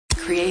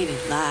Created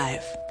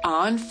live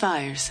on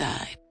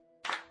Fireside.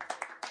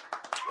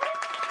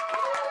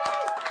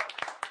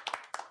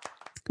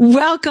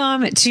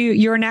 Welcome to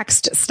Your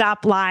Next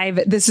Stop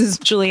Live. This is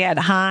Juliette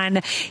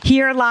Hahn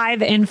here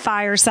live in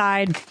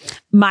Fireside.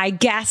 My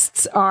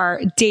guests are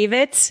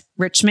David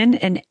Richman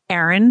and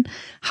Erin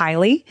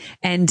Hiley.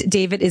 And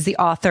David is the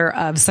author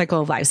of Cycle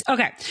of Lives.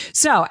 Okay.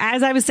 So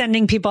as I was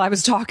sending people, I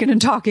was talking,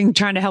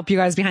 trying to help you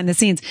guys behind the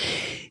scenes.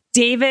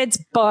 David's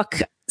book,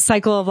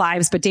 Cycle of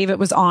Lives, but David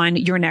was on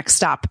Your Next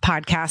Stop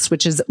podcast,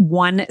 which is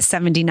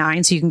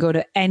 179. So you can go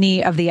to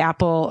any of the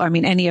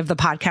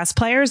podcast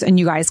players, and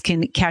you guys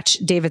can catch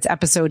David's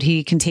episode.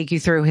 He can take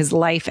you through his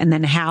life and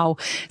then how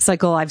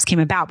Cycle of Lives came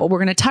about. But we're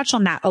going to touch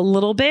on that a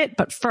little bit.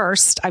 But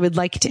first, I would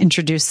like to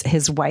introduce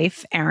his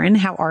wife, Erin.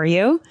 How are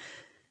you?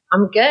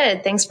 I'm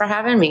good. Thanks for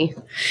having me.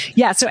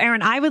 Yeah. So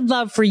Erin, I would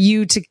love for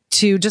you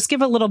to just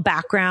give a little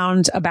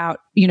background about,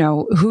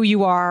 who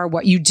you are,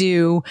 what you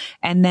do.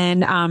 And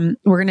then,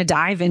 we're going to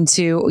dive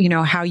into,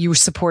 how you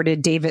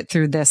supported David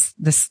through this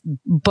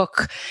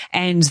book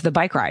and the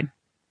bike ride.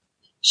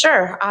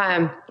 Sure.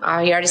 You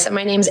already said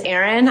my name's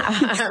Erin.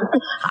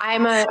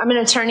 I'm an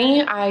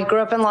attorney. I grew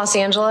up in Los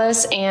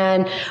Angeles,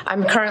 and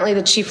I'm currently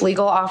the chief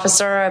legal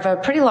officer of a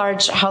pretty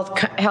large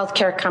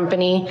healthcare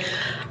company.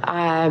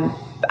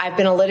 I've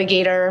been a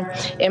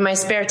litigator in my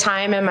spare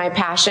time, and my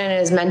passion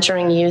is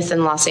mentoring youth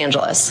in Los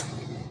Angeles.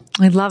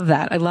 I love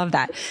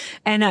that.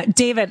 And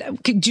David,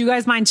 do you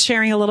guys mind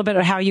sharing a little bit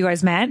of how you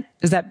guys met?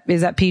 Is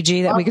that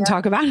PG that we can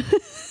talk about?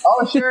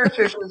 Oh, sure.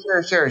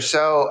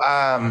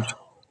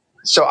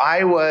 So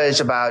I was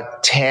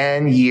about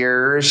 10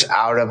 years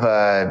out of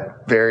a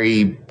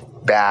very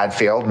bad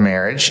failed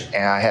marriage,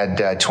 and I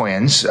had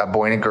twins, a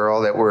boy and a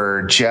girl that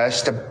were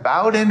just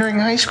about entering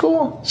high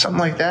school, something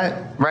like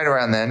that, right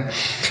around then.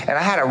 And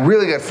I had a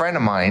really good friend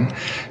of mine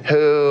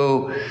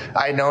who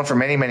I had known for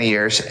many, many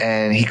years,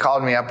 and he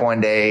called me up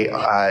one day,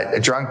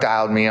 drunk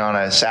dialed me on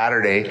a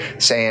Saturday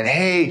saying,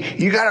 "Hey,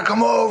 you got to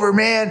come over,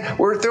 man.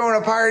 We're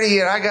throwing a party,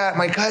 and I got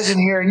my cousin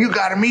here, and you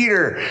got to meet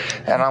her."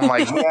 And I'm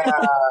like, "Yeah,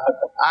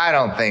 I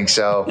don't think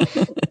so."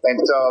 And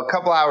so a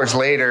couple hours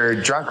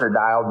later, Drunker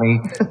dialed me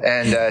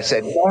and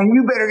said, "Man,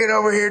 you better get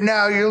over here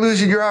now. You're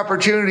losing your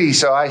opportunity."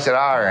 So I said,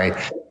 "All right."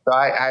 So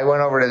I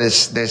went over to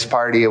this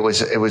party. It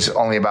was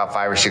only about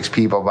 5 or 6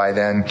 people by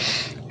then,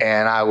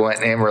 and I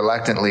went in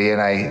reluctantly,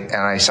 and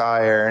I saw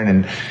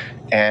Erin,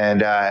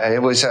 and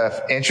it was an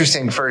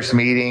interesting first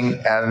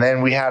meeting, and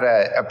then we had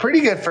a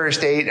pretty good first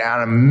date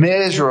on a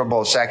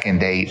miserable second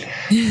date,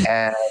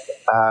 and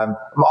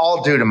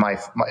all due to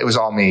it was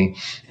all me.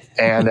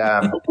 And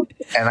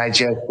I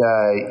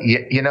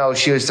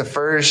just, she was the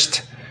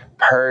first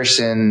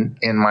person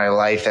in my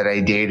life that I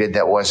dated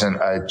that wasn't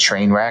a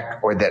train wreck,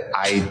 or that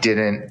I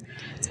didn't,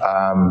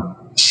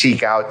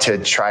 seek out to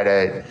try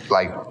to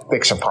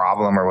fix a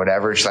problem or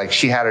whatever.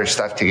 She had her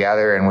stuff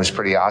together and was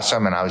pretty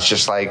awesome. And I was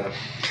just like, well,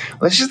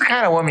 this is the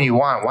kind of woman you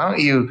want. Why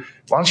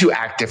don't you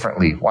act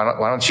differently? Why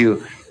don't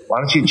you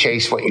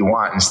chase what you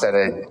want instead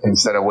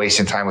of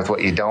wasting time with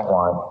what you don't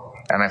want?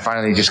 And I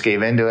finally just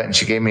gave into it, and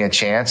she gave me a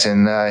chance,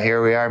 and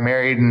here we are,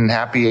 married and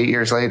happy 8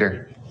 years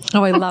later.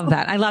 Oh, I love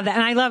that. And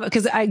I love it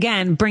because,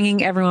 again,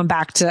 bringing everyone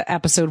back to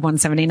episode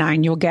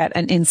 179, you'll get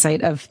an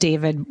insight of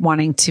David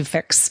wanting to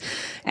fix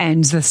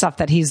and the stuff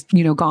that he's,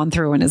 gone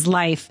through in his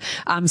life.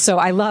 So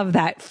I love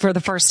that for the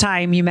first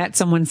time you met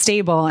someone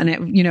stable, and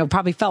it,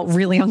 probably felt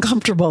really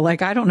uncomfortable.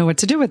 Like, I don't know what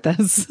to do with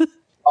this.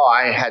 Oh,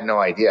 I had no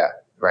idea.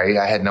 Right.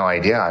 I had no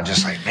idea. I'm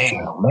just like,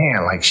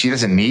 man, she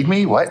doesn't need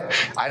me. What?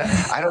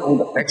 I don't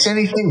need to fix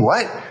anything.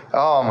 What?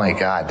 Oh my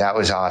God. That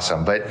was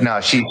awesome. But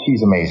no,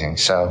 she's amazing.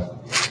 So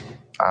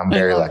I'm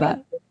very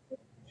lucky.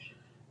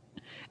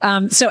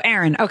 So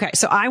Erin, okay.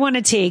 So I want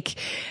to take,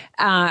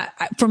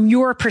 from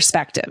your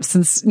perspective,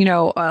 since,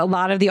 a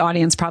lot of the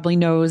audience probably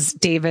knows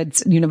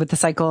David's, with the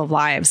Cycle of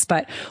Lives,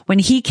 but when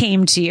he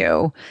came to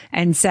you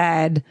and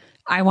said,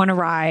 "I want to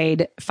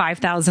ride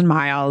 5,000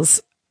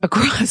 miles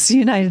across the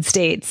United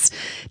States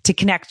to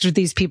connect with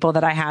these people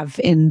that I have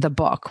in the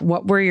book,"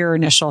 what were your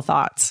initial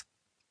thoughts?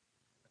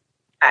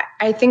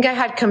 I think I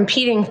had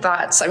competing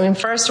thoughts. I mean,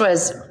 first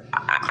was,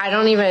 I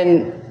don't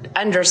even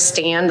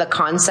understand the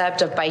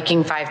concept of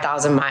biking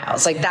 5,000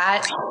 miles.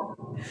 That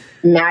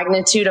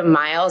magnitude of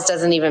miles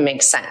doesn't even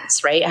make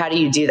sense, right? How do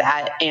you do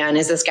that? And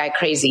is this guy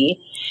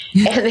crazy?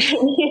 And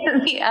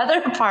then the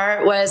other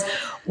part was,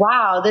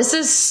 wow, this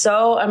is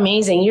so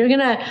amazing. You're going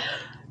to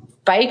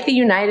bike the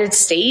United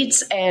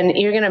States, and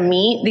you're going to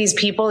meet these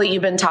people that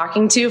you've been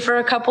talking to for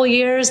a couple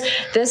years.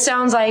 This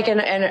sounds like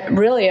a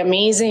really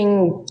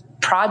amazing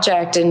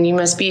project, and you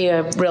must be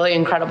a really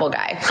incredible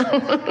guy.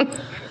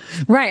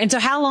 Right. And so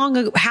how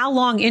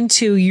long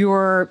into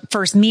your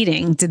first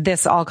meeting did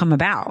this all come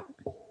about?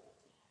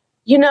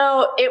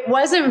 It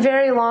wasn't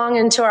very long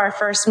into our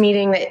first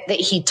meeting that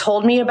he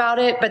told me about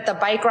it, but the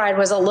bike ride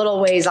was a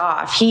little ways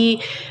off.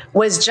 He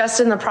was just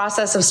in the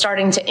process of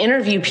starting to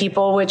interview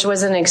people, which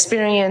was an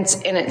experience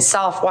in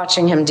itself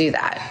watching him do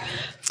that.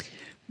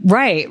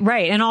 Right.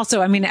 And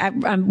also, I mean,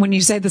 when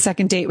you say the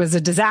second date was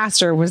a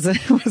disaster, was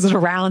it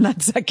around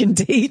that second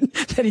date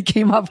that he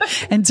came up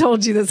and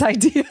told you this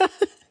idea?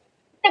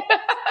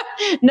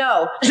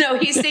 No,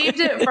 he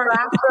saved it for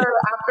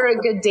after a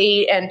good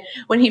date. And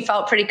when he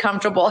felt pretty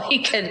comfortable,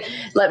 he could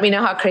let me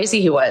know how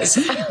crazy he was.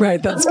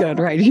 Right. That's good.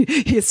 Right.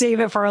 You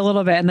save it for a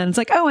little bit and then it's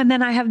like, oh, and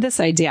then I have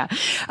this idea.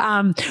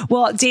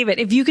 Well, David,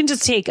 if you can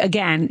just take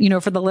again,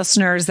 for the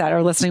listeners that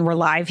are listening, we're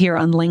live here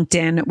on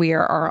LinkedIn. We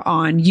are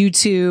on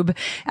YouTube.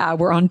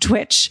 We're on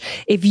Twitch.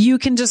 If you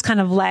can just kind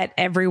of let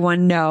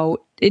everyone know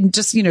in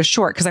just,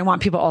 short, because I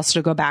want people also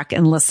to go back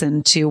and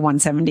listen to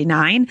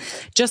 179,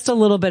 just a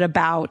little bit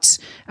about,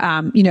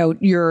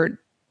 your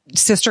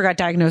sister got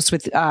diagnosed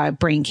with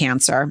brain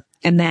cancer.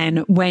 And then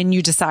when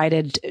you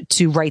decided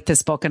to write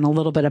this book and a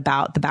little bit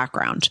about the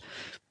background.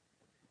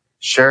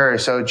 Sure.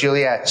 So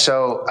Juliet,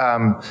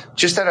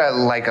 just at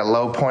a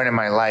low point in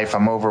my life,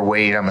 I'm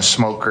overweight. I'm a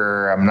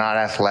smoker. I'm not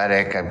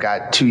athletic. I've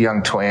got 2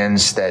 young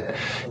twins that,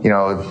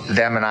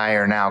 them and I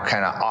are now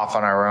kind of off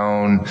on our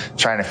own,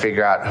 trying to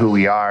figure out who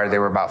we are. They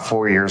were about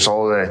 4 years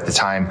old at the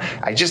time.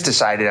 I just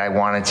decided I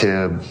wanted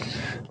to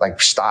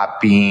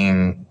stop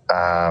being,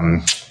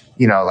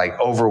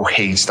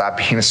 overweight, stop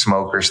being a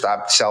smoker,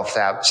 stop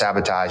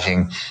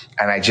self-sabotaging.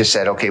 And I just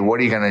said, okay, what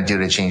are you going to do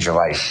to change your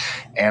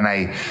life? And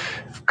I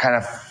kind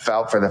of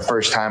felt for the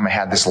first time I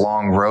had this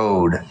long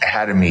road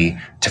ahead of me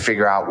to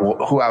figure out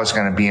who I was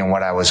going to be and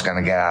what I was going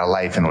to get out of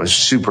life. And it was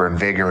super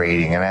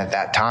invigorating. And at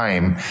that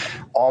time,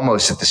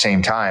 almost at the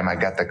same time, I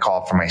got the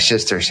call from my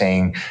sister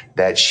saying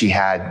that she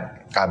had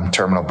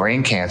terminal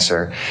brain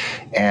cancer.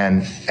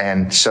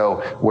 And so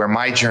where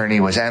my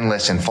journey was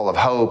endless and full of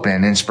hope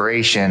and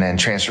inspiration and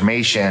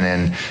transformation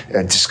and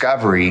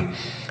discovery,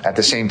 at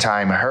the same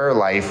time, her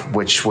life,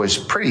 which was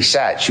pretty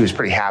set, she was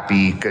pretty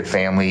happy, good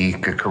family,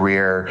 good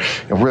career,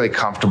 really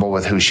comfortable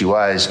with who she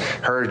was.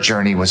 Her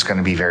journey was going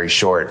to be very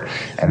short.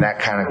 And that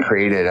kind of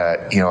created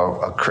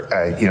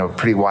a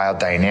pretty wild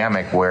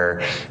dynamic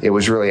where it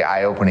was really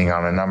eye-opening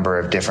on a number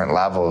of different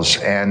levels.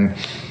 And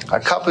a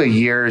couple of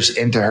years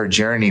into her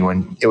journey,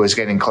 when it was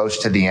getting close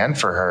to the end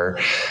for her,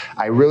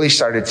 I really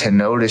started to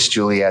notice,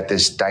 Juliet,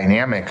 this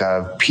dynamic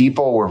of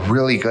people were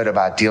really good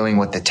about dealing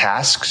with the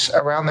tasks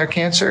around their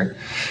cancer.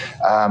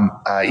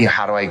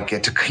 How do I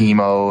get to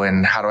chemo,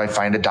 and how do I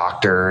find a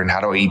doctor, and how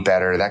do I eat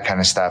better, that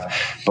kind of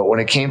stuff. But when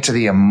it came to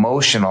the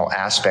emotional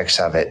aspects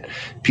of it,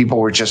 people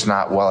were just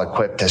not well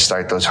equipped to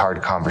start those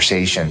hard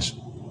conversations.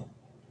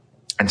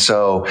 And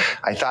so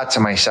I thought to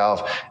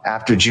myself,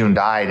 after June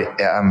died,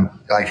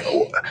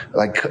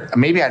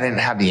 maybe I didn't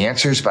have the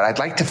answers, but I'd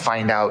like to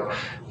find out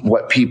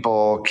what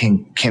people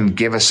can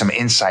give us some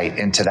insight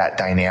into that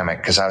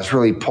dynamic, because I was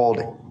really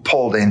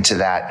pulled into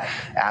that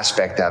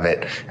aspect of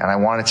it. And I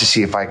wanted to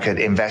see if I could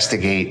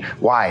investigate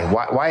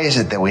why is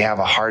it that we have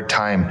a hard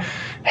time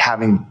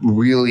having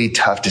really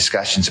tough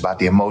discussions about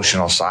the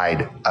emotional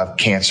side of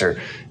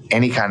cancer,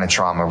 any kind of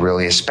trauma,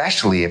 really,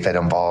 especially if it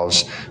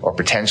involves or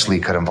potentially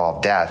could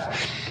involve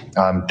death.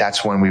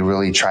 That's when we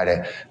really try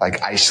to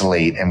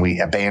isolate and we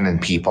abandon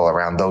people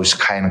around those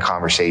kind of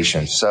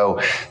conversations.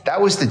 So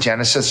that was the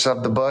genesis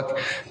of the book.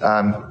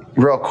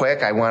 Real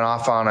quick, I went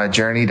off on a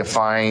journey to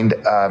find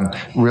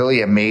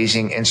really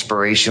amazing,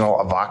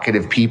 inspirational,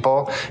 evocative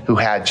people who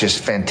had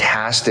just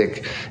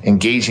fantastic,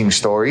 engaging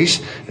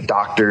stories,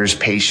 doctors,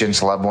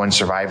 patients, loved ones,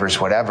 survivors,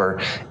 whatever.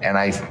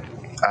 And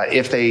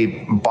if they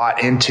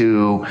bought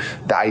into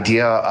the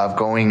idea of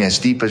going as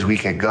deep as we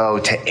could go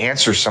to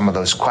answer some of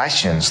those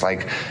questions,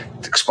 like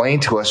explain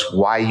to us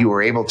why you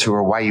were able to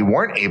or why you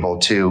weren't able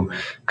to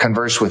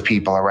converse with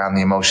people around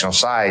the emotional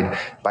side,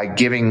 by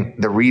giving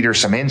the reader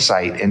some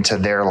insight into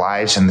their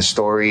lives and the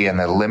story and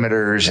the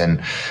limiters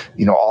and,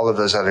 all of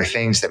those other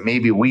things that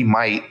maybe we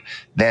might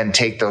then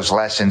take those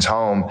lessons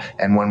home.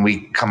 And when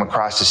we come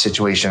across a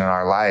situation in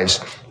our lives,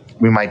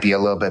 we might be a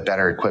little bit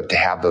better equipped to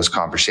have those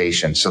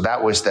conversations. So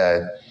that's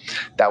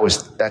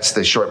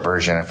the short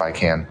version, if I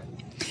can.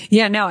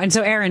 Yeah, no. And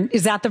so Aaron,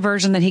 is that the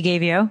version that he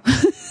gave you?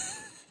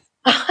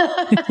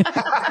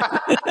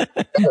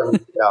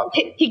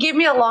 He gave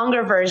me a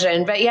longer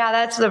version, but yeah,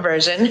 that's the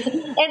version. And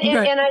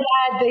I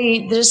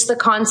had the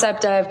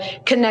concept of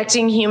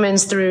connecting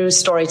humans through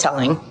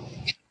storytelling.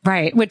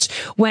 Right. Which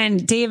when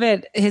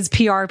David, his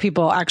PR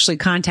people actually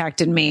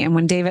contacted me, and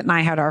when David and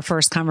I had our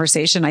first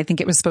conversation, I think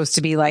it was supposed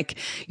to be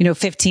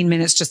 15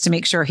 minutes just to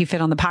make sure he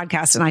fit on the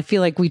podcast. And I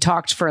feel like we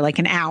talked for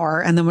an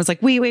hour and then was like,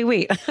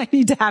 wait, I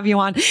need to have you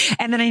on.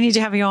 And then I need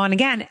to have you on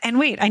again. And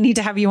wait, I need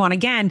to have you on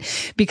again,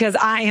 because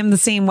I am the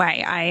same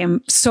way. I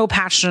am so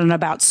passionate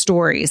about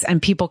stories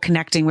and people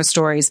connecting with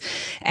stories.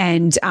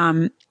 And,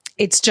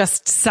 it's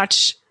just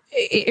such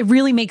it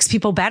really makes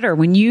people better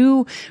when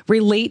you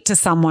relate to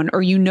someone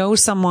or you know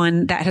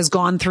someone that has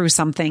gone through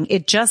something.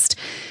 It just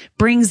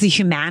brings the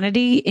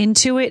humanity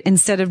into it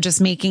instead of just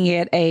making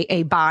it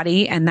a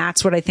body. And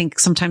that's what I think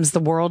sometimes the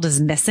world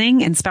is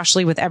missing, and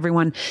especially with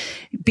everyone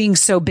being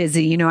so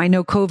busy. You know, I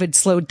know COVID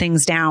slowed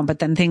things down, but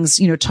then things,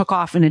 you know, took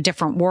off in a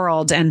different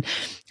world. And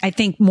I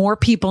think more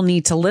people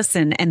need to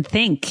listen and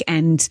think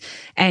and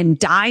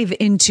dive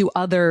into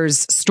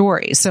others'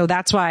 stories. So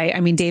that's why, I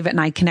mean, David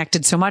and I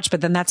connected so much,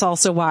 but then that's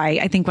also why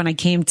I think when I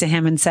came to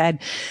him and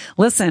said,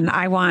 listen,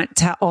 I want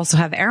to also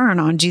have Erin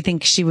on. Do you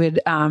think she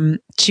would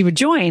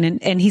join?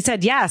 And he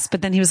said yes,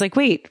 but then he was like,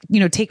 wait, you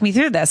know, take me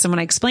through this. And when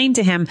I explained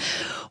to him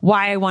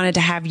why I wanted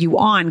to have you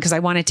on, because I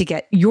wanted to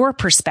get your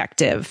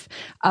perspective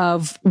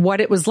of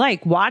what it was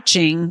like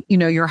watching, you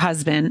know, your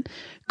husband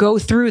go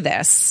through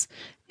this.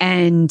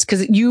 And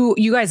because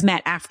you guys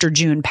met after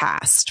June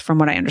passed, from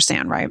what I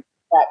understand, right?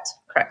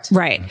 Correct.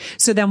 Right.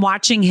 So then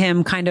watching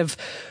him kind of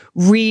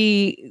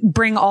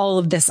bring all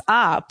of this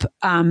up,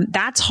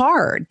 that's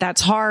hard. That's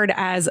hard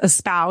as a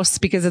spouse,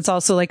 because it's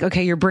also like,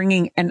 okay, you're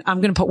bringing, and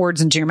I'm going to put words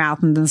into your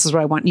mouth, and this is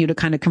what I want you to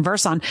kind of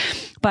converse on.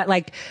 But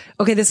like,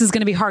 okay, this is going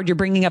to be hard. You're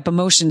bringing up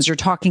emotions. You're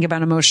talking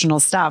about emotional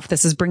stuff.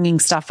 This is bringing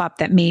stuff up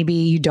that maybe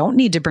you don't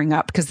need to bring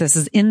up because this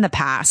is in the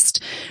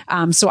past.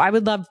 So I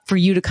would love for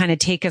you to kind of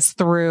take us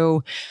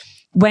through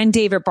when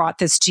David brought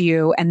this to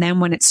you, and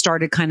then when it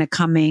started kind of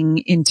coming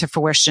into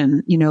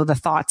fruition, you know, the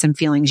thoughts and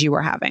feelings you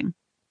were having.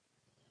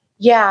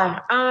 Yeah.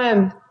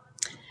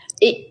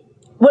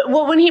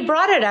 Well, when he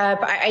brought it up,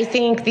 I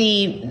think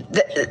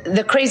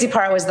the crazy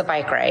part was the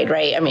bike ride,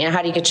 right? I mean,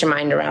 how do you get your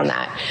mind around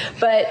that?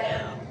 But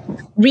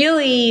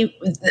really,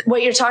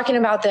 what you're talking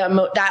about,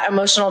 that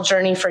emotional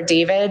journey for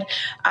David,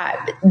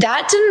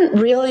 that didn't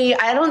really,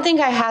 I don't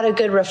think I had a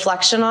good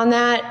reflection on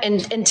that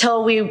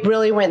until we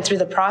really went through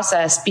the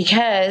process,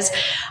 because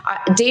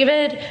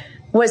David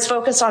was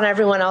focused on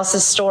everyone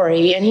else's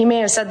story. And he may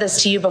have said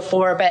this to you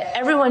before, but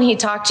everyone he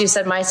talked to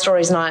said, my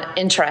story's not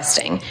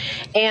interesting.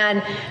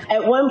 And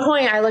at one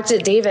point I looked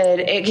at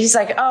David, he's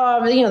like,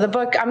 oh, you know, the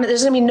book,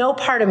 there's going to be no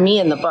part of me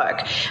in the book.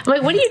 I'm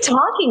like, what are you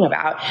talking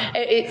about?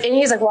 And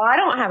he's like, well, I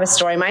don't have a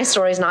story. My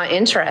story's not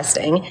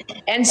interesting.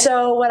 And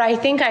so what I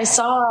think I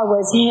saw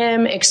was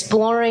him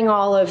exploring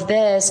all of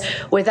this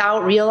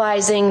without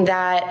realizing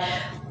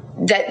that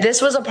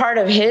this was a part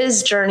of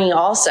his journey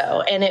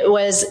also. And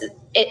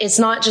it's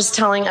not just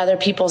telling other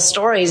people's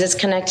stories, it's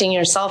connecting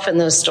yourself in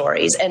those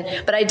stories.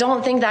 But I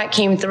don't think that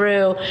came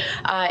through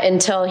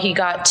until he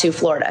got to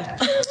Florida.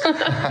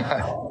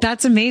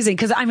 That's amazing.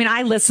 Cause I mean,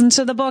 I listened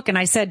to the book and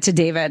I said to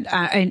David,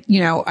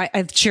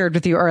 I've shared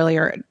with you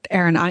earlier,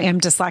 Erin, I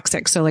am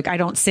dyslexic. So like, I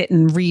don't sit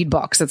and read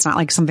books. It's not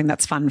like something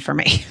that's fun for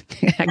me.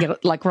 I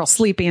get like real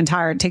sleepy and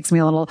tired. It takes me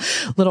a little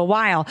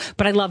while,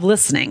 but I love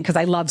listening because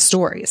I love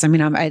stories. I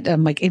mean,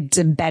 I'm like, it's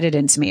embedded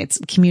into me. It's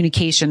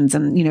communications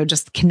and, you know,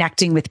 just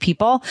connecting with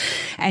people.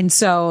 And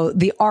so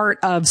the art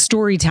of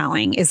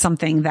storytelling is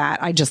something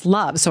that I just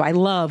love. So I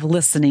love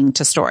listening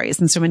to stories.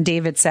 And so when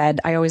David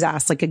said, I always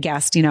ask like a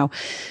guest, you know,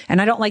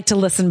 and I don't like to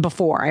listen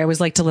before. I always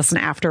like to listen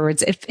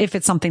afterwards if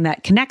it's something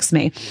that connects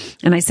me.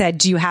 And I said,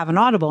 do you have an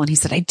Audible? And he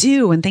said, I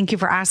do. And thank you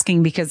for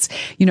asking, because,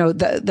 you know,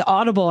 the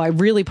Audible, I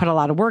really put a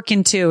lot of work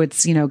into.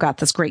 It's, you know, got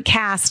this great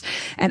cast.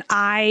 And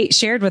I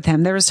shared with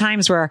him, there was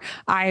times where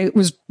I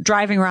was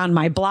driving around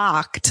my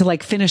block to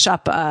like finish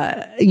up,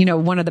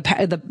 one of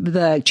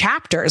the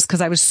chapters,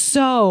 because I was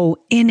so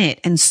in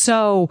it and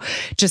so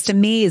just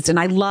amazed. And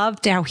I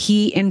loved how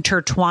he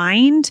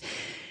intertwined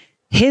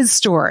his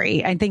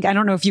story. I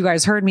don't know if you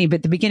guys heard me, but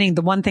at the beginning,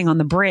 the one thing on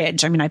the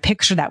bridge, I mean, I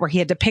picture that where he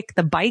had to pick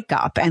the bike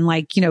up and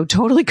like, you know,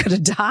 totally could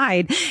have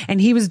died.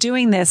 And he was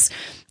doing this,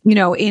 you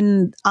know,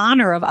 in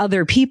honor of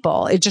other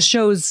people. It just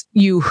shows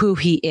you who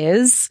he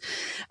is,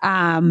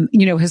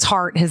 you know, his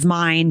heart, his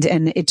mind,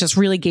 and it just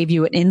really gave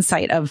you an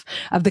insight of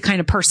the kind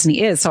of person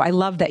he is. So I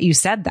love that you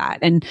said that.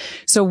 And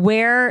so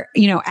where,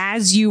 you know,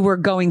 as you were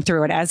going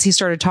through it, as he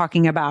started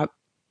talking about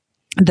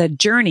the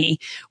journey,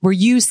 were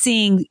you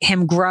seeing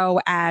him grow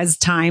as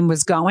time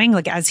was going,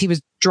 like as he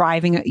was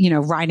driving, you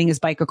know, riding his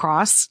bike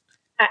across?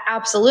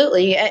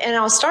 Absolutely. And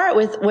I'll start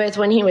with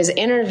when he was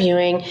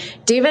interviewing.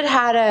 David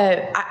had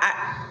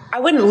I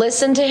wouldn't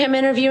listen to him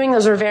interviewing.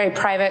 Those were very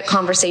private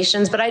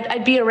conversations, but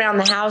I'd be around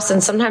the house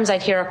and sometimes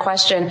I'd hear a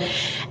question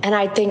and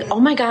I'd think, oh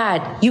my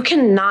God, you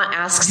cannot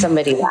ask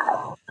somebody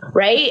that.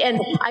 Right. And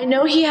I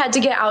know he had to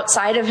get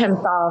outside of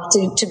himself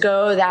to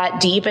go that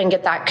deep and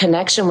get that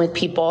connection with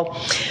people.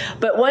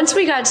 But once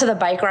we got to the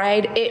bike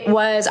ride, it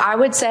was, I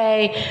would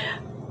say,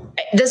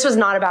 this was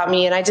not about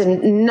me and I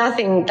did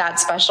nothing that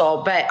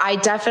special, but I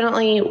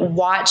definitely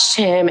watched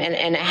him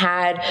and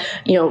had,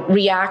 you know,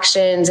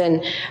 reactions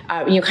and,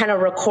 kind of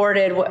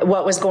recorded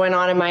what was going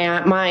on in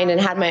my mind and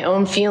had my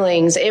own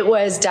feelings. It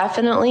was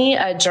definitely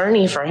a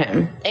journey for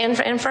him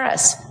and for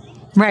us.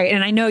 Right.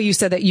 And I know you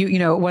said that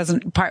it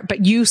wasn't part,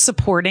 but you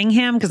supporting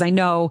him, because I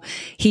know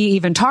he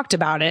even talked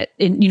about it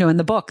in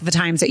the book, the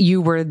times that you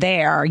were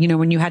there,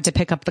 when you had to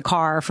pick up the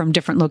car from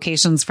different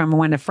locations from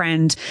when a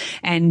friend,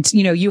 and,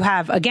 you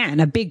have, again,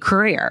 a big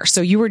career.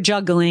 So you were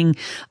juggling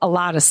a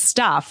lot of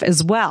stuff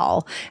as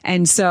well.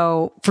 And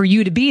so for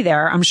you to be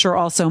there, I'm sure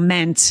also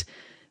meant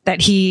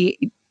that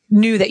he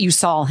knew that you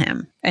saw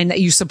him and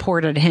that you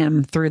supported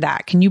him through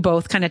that. Can you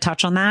both kind of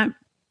touch on that?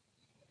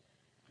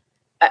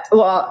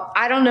 Well,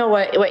 I don't know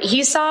what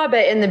he saw,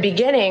 but in the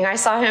beginning, I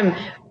saw him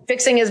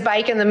fixing his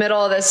bike in the middle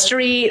of the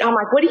street. I'm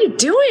like, what are you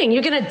doing?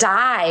 You're going to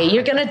die.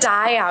 You're going to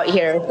die out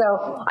here.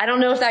 So I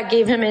don't know if that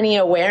gave him any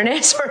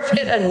awareness or if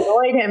it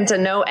annoyed him to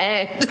no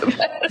end.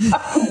 Right.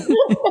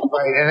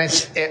 And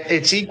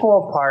it's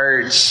equal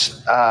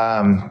parts,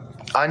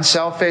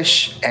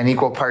 unselfish and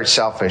equal parts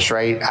selfish,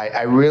 right?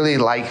 I really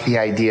like the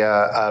idea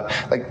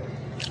of, like,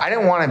 I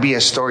didn't want to be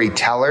a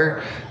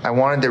storyteller. I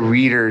wanted the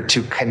reader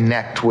to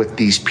connect with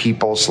these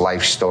people's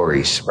life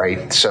stories,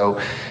 right?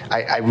 So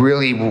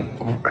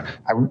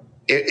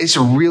it's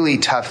a really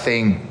tough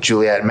thing,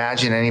 Juliet.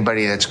 Imagine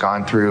anybody that's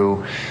gone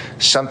through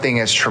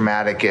something as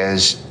traumatic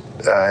as,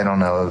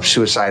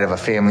 suicide of a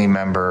family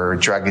member,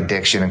 drug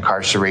addiction,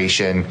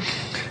 incarceration,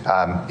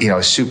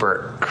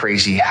 super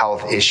crazy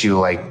health issue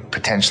like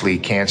potentially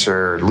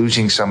cancer, or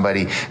losing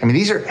somebody. I mean,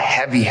 these are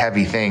heavy,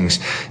 heavy things.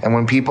 And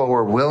when people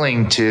were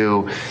willing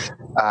to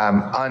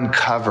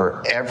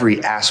uncover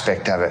every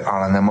aspect of it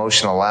on an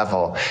emotional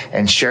level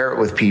and share it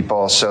with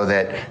people so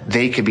that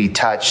they could be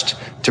touched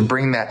to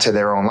bring that to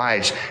their own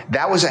lives,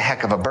 that was a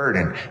heck of a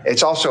burden.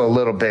 It's also a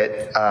little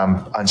bit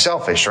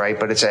unselfish, right?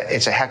 But it's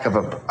a heck of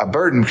a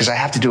burden, because I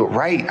have to do it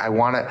right.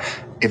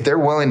 If they're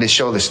willing to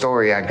show the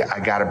story, I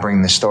got to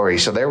bring the story.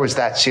 So there was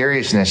that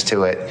seriousness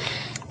to it.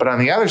 But on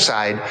the other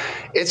side,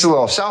 it's a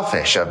little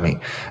selfish of me.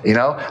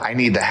 I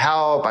need the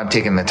help. I'm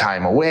taking the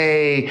time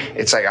away.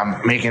 It's like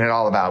I'm making it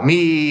all about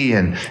me.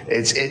 And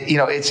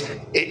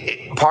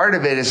part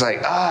of it is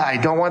like, I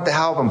don't want the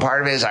help. And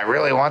part of it is I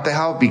really want the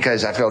help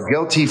because I feel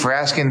guilty for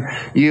asking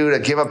you to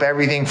give up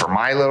everything for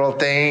my little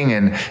thing.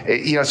 And,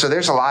 so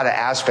there's a lot of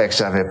aspects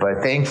of it.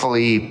 But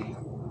thankfully,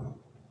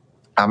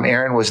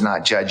 Aaron was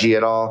not judgy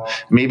at all.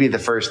 Maybe the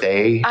first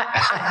day. He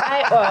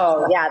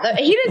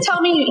didn't tell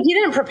me. He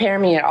didn't prepare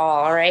me at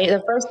all. Right.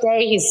 The first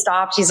day he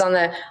stopped. He's on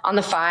the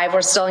 5.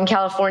 We're still in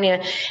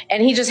California,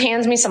 and he just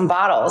hands me some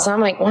bottles. And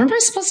I'm like, what am I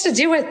supposed to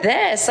do with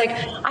this? Like,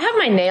 I have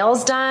my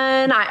nails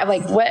done.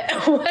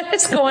 What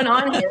is going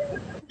on here?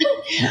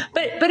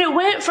 But it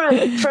went from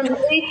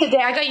day to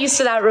day. I got used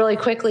to that really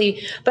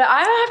quickly. But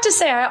I have to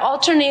say, I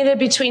alternated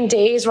between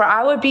days where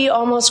I would be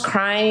almost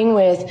crying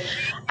with,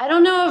 I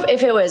don't know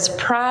if it was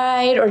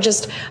pride or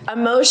just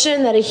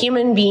emotion that a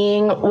human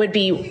being would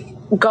be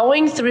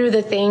going through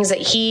the things that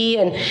he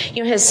and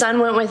his son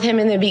went with him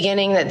in the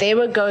beginning, that they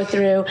would go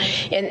through,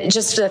 and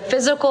just the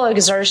physical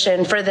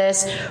exertion for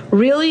this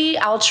really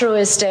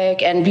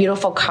altruistic and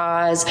beautiful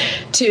cause,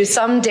 to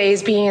some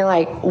days being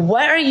like,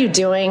 what are you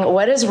doing?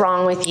 What is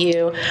wrong with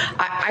you?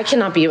 I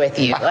cannot be with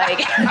you.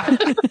 Like,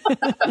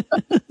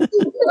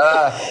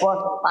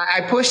 well,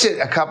 I pushed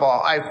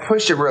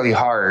it really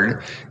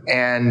hard,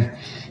 and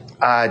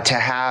to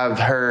have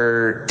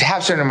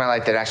someone in my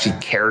life that actually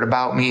cared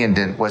about me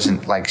and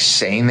wasn't like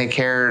saying they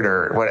cared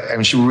or what. I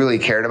mean, she really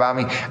cared about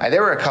me.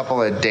 There were a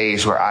couple of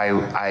days where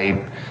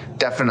I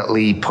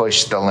definitely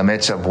pushed the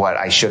limits of what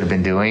I should have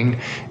been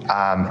doing.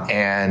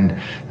 And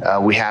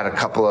we had a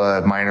couple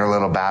of minor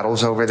little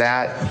battles over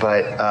that,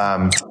 but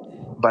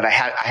I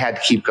had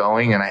to keep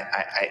going, and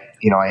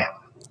I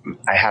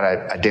had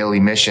a daily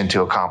mission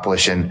to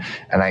accomplish, and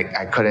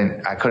I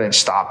couldn't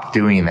stop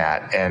doing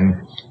that.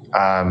 And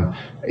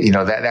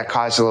that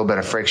caused a little bit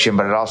of friction,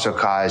 but it also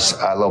caused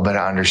a little bit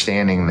of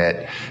understanding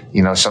that,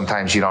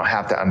 sometimes you don't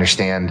have to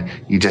understand,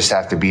 you just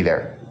have to be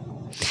there.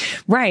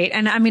 Right.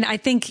 And I mean, I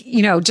think,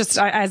 just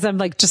as I'm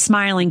like just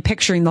smiling,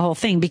 picturing the whole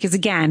thing, because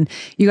again,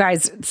 you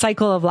guys,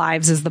 Cycle of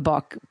Lives is the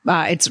book.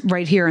 It's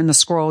right here in the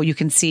scroll. You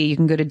can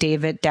go to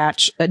David oh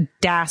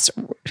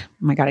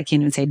my God, I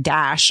can't even say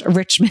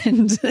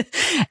Richmond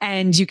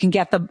and you can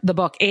get the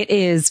book.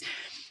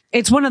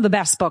 It's one of the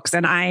best books.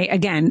 And I,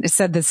 again,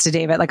 said this to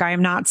David, like, I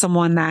am not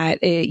someone that,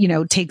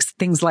 takes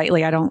things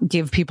lightly. I don't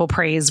give people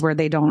praise where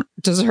they don't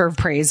deserve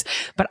praise,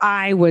 but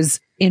I was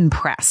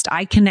impressed.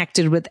 I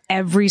connected with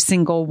every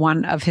single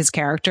one of his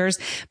characters,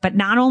 but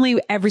not only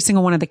every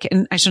single one of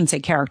I shouldn't say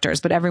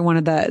characters, but every one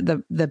of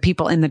the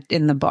people in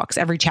the books,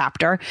 every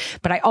chapter.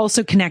 But I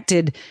also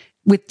connected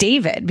with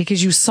David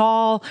because you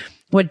saw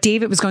what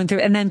David was going through.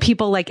 And then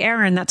people like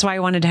Aaron, that's why I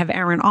wanted to have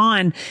Aaron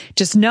on,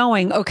 just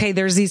knowing, okay,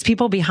 there's these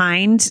people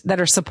behind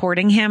that are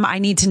supporting him. I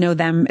need to know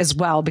them as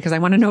well, because I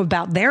want to know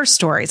about their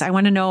stories. I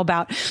want to know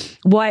about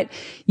what,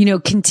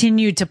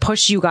 continued to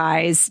push you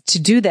guys to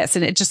do this.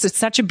 And it's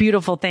such a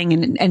beautiful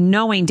thing. And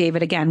knowing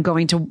David, again,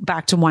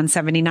 back to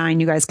 179,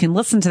 you guys can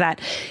listen to that,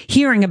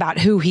 hearing about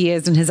who he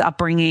is and his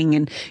upbringing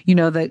and,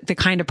 the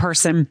kind of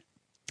person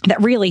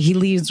that really he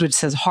leads with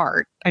his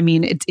heart. I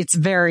mean, it's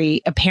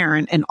very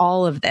apparent in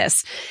all of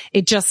this.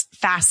 It just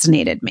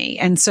fascinated me.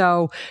 And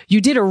so you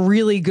did a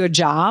really good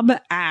job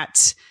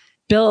at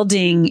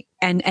building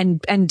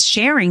and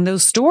sharing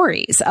those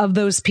stories of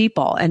those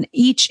people and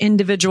each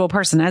individual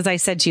person. As I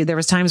said to you, there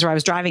was times where I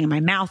was driving and my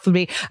mouth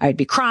I'd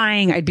be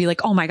crying. I'd be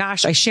like, oh my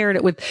gosh, I shared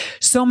it with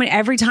so many.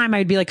 Every time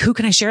I'd be like, who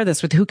can I share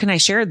this with? Who can I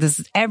share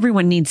this?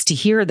 Everyone needs to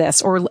hear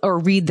this or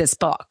read this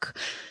book.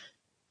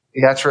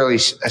 That's really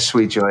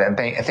sweet, Julia. And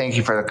thank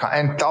you for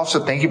and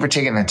also thank you for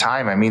taking the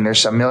time. I mean,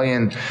 there's a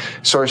million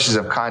sources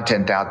of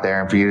content out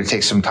there, and for you to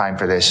take some time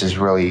for this it's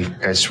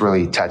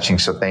really touching.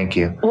 So thank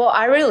you. Well,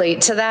 I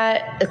relate to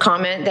that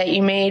comment that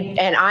you made.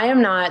 And I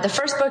am not, the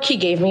first book he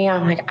gave me,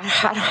 I'm like,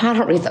 I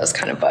don't read those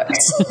kind of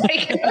books.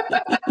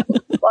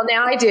 Well,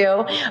 now I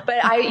do, but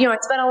I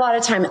spent a lot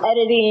of time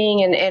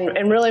editing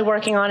and really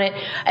working on it.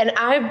 And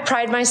I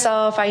pride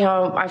myself.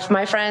 If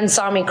my friends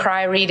saw me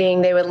cry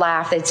reading, they would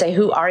laugh. They'd say,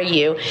 "Who are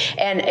you?"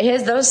 And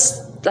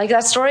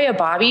that story of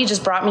Bobby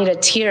just brought me to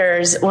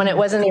tears when it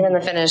wasn't even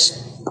the finished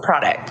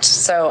product.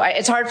 So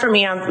it's hard for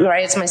me.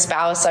 Right. It's my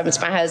spouse. It's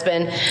my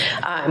husband.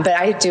 But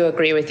I do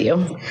agree with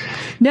you.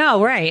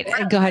 No, right.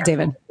 Go ahead,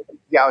 David.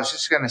 Yeah, I was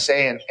just going to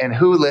say, and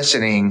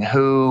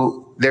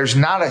there's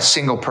not a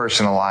single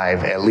person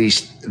alive, at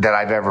least that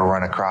I've ever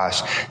run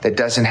across, that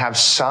doesn't have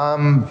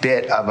some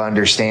bit of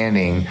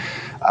understanding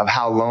of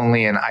how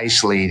lonely and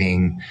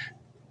isolating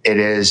it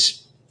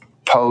is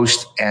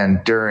post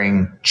and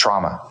during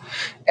trauma.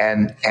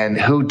 And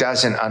who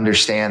doesn't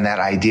understand that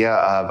idea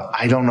of,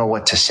 I don't know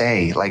what to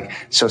say.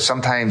 So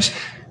sometimes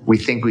we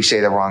think we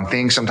say the wrong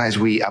thing. Sometimes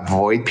we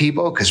avoid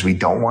people because we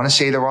don't want to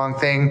say the wrong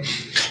thing.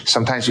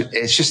 Sometimes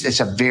it's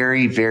a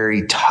very,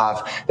 very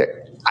tough.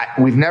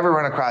 We've never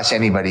run across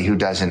anybody who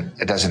doesn't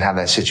have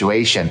that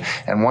situation.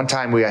 And one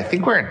time I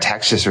think we're in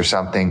Texas or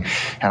something,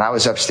 and I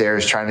was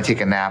upstairs trying to take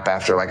a nap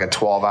after like a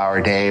 12-hour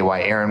day while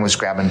Erin was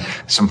grabbing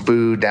some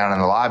food down in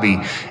the lobby,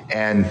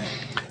 and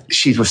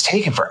she was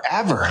taking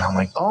forever. And I'm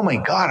like, oh my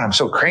God, I'm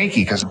so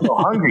cranky because I'm so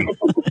hungry.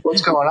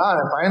 What's going on?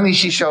 And finally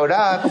she showed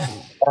up.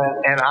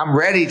 And I'm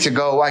ready to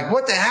go, like,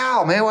 what the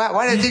hell, man?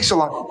 Why did it take so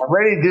long? I'm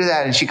ready to do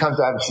that. And she comes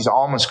up and she's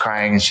almost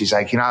crying. And she's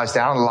like, I was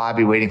down in the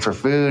lobby waiting for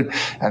food.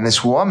 And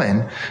this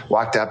woman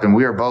walked up and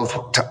we were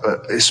both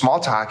small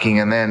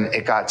talking. And then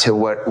it got to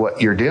what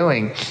you're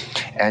doing.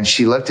 And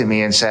she looked at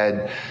me and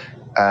said,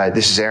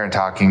 this is Erin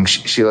talking.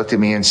 She looked at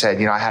me and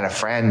said, I had a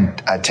friend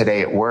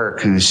today at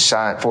work whose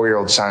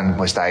 4-year-old son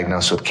was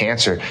diagnosed with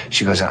cancer.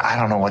 She goes, and I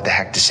don't know what the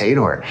heck to say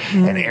to her.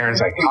 Mm-hmm. And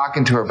Erin's like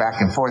talking to her back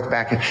and forth.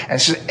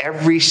 And so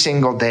every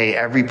single day,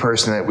 every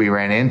person that we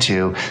ran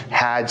into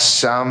had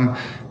some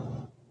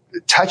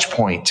touch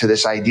point to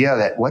this idea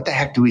that what the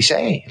heck do we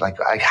say? Like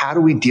how do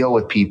we deal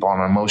with people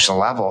on an emotional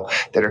level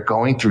that are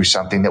going through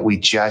something that we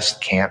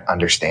just can't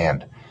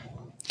understand?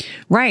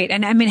 Right.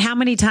 And I mean, how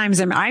many times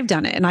I've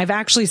done it? And I've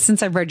actually,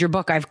 since I've read your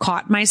book, I've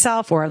caught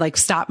myself or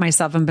stopped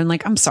myself and been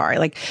like, I'm sorry.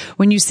 Like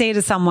when you say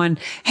to someone,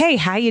 hey,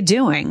 how you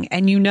doing?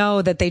 And you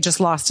know that they just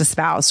lost a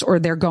spouse or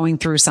they're going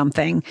through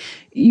something,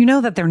 you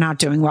know that they're not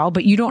doing well,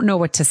 but you don't know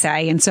what to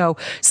say. And so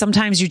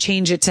sometimes you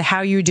change it to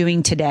how you're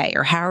doing today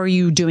or how are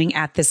you doing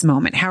at this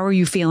moment? How are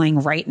you feeling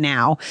right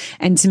now?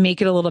 And to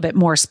make it a little bit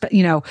more,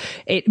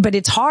 but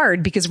it's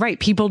hard because, right,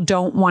 people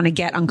don't want to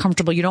get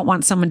uncomfortable. You don't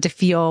want someone to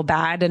feel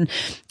bad. And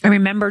I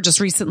remember just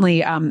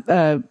recently,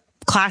 a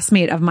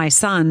classmate of my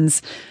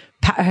son's,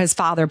 his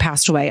father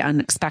passed away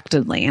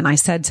unexpectedly. And I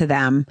said to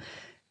them,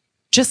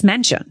 just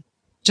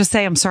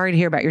say, I'm sorry to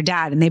hear about your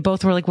dad. And they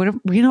both were like,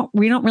 we don't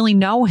really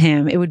know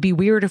him. It would be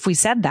weird if we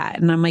said that.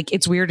 And I'm like,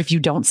 it's weird if you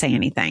don't say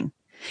anything.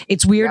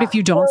 It's weird if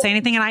you don't say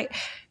anything. And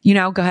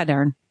go ahead,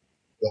 Erin.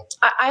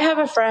 I have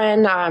a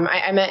friend.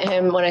 I met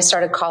him when I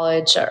started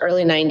college,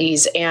 early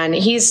 90s, and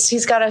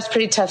he's got a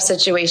pretty tough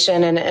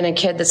situation and a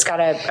kid that's got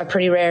a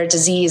pretty rare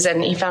disease,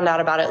 and he found out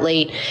about it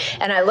late.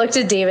 And I looked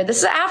at David. This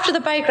is after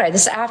the bike ride.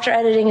 This is after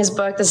editing his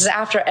book. This is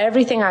after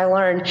everything I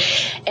learned.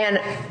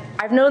 And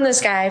I've known this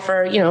guy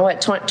for,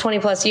 20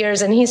 plus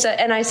years. And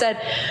I said,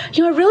 I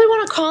really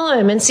want to call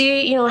him and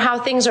see, how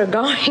things are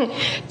going.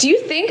 Do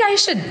you think I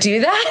should do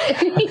that?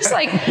 And he's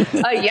like,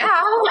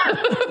 yeah.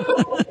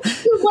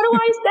 What do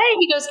I say?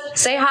 He goes,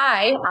 say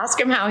hi, ask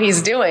him how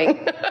he's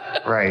doing.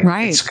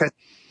 Right.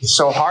 It's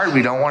so hard.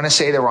 We don't want to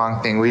say the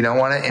wrong thing. We don't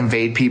want to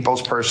invade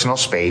people's personal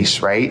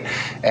space. Right.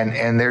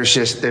 And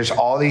there's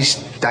all these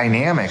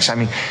dynamics. I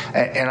mean,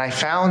 and I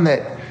found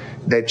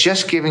that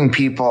just giving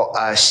people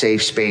a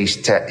safe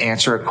space to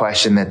answer a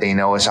question that they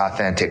know is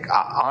authentic.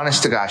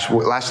 Honest to gosh,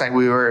 last night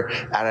we were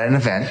at an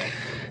event,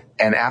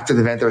 and after the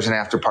event there was an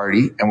after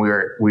party, and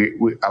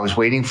I was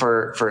waiting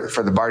for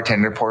the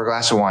bartender to pour a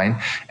glass of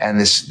wine, and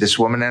this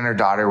woman and her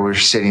daughter were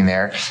sitting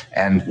there,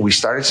 and we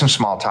started some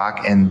small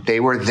talk, and they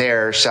were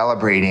there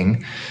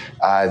celebrating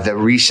the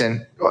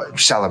recent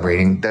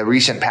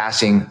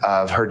passing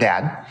of her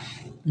dad.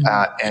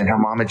 and her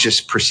mom had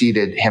just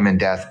preceded him in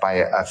death by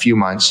a few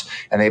months,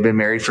 and they've been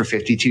married for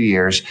 52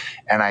 years.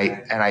 And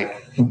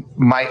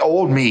my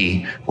old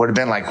me would have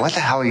been like, what the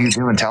hell are you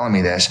doing telling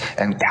me this?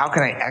 And how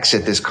can I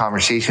exit this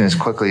conversation as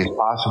quickly as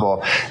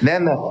possible? And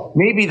then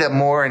maybe the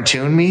more in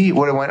tune me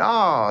would have went,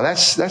 oh,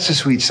 that's a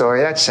sweet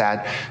story. That's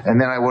sad.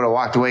 And then I would have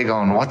walked away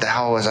going, what the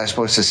hell was I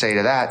supposed to say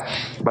to that?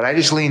 But I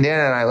just leaned in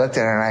and I looked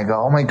at her and I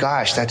go, oh my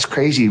gosh, that's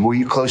crazy. Were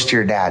you close to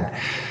your dad?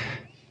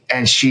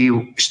 And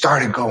she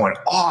started going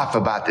off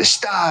about this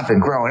stuff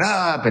and growing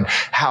up and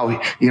how,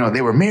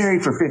 they were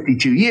married for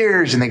 52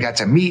 years and they got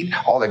to meet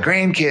all the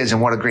grandkids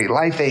and what a great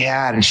life they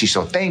had. And she's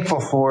so thankful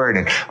for it.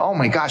 And, oh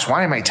my gosh,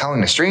 why am I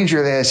telling a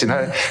stranger this? And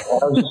I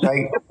was just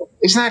like,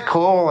 isn't that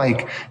cool?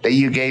 Like that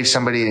you gave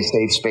somebody a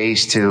safe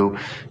space to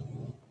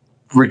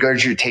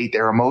regurgitate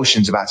their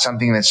emotions about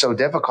something that's so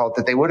difficult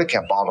that they would have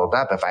kept bottled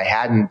up if I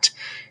hadn't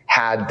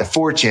had the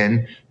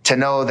fortune to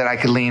know that I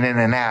could lean in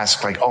and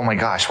ask, like, oh my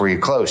gosh, were you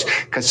close?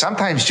 Because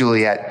sometimes,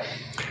 Juliet,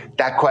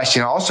 that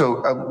question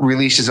also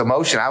releases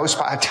emotion. I was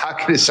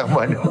talking to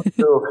someone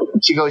who,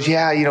 she goes,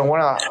 yeah, one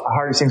of the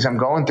hardest things I'm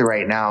going through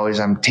right now is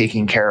I'm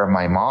taking care of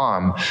my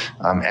mom.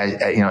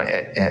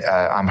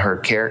 I'm her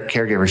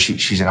caregiver.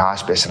 She's in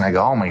hospice. And I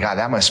go, oh my God,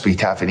 that must be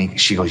tough. And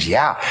she goes,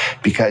 yeah,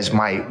 because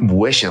my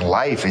wish in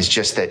life is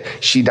just that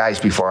she dies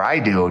before I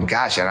do. And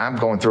gosh, and I'm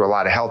going through a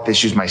lot of health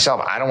issues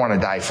myself. I don't want to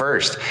die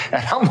first.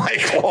 And I'm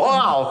like,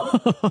 wow,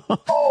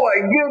 oh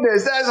my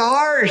goodness, that's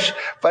harsh.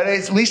 But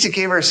at least it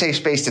gave her a safe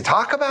space to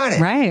talk about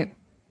it. Right.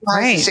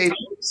 Right.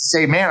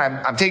 Say,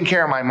 man, I'm taking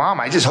care of my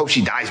mom. I just hope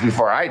she dies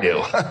before I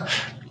do.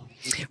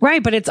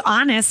 Right. But it's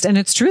honest and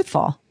it's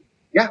truthful.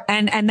 Yeah.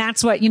 And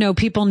that's what,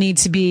 people need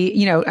to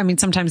be,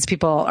 sometimes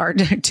people are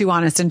too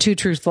honest and too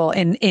truthful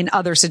in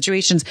other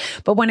situations.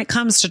 But when it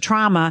comes to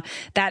trauma,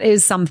 that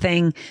is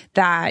something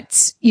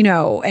that,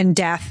 and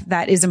death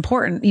that is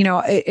important.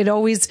 It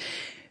always,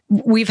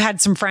 we've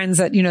had some friends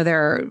that,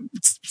 their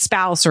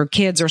spouse or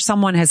kids or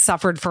someone has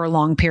suffered for a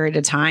long period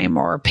of time,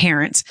 or a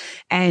parent,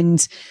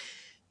 and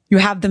you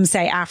have them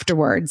say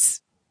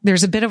afterwards,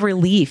 there's a bit of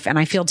relief. And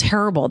I feel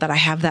terrible that I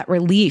have that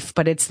relief,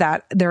 but it's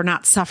that they're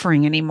not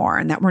suffering anymore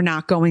and that we're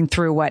not going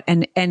through what,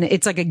 and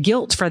it's like a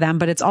guilt for them,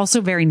 but it's also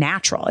very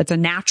natural. It's a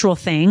natural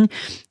thing.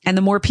 And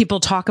the more people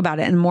talk about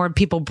it and the more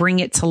people bring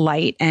it to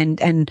light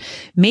and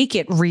make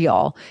it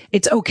real,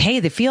 it's okay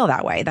to feel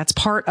that way. That's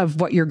part of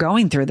what you're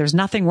going through. There's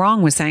nothing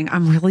wrong with saying,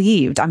 I'm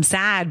relieved. I'm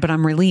sad, but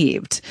I'm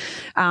relieved.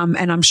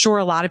 And I'm sure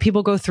a lot of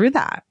people go through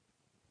that.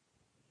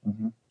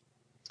 Mm-hmm.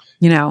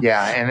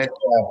 Yeah. And it's,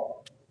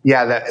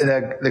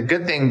 the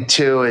good thing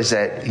too is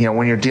that,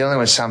 when you're dealing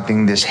with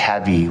something this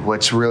heavy,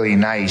 what's really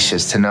nice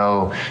is to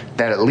know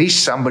that at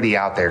least somebody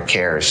out there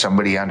cares,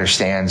 somebody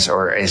understands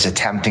or is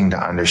attempting to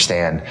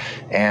understand.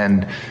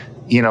 And,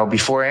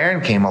 before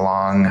Aaron came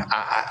along,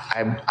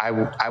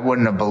 I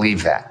wouldn't have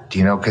believed that,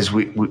 because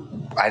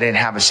I didn't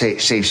have a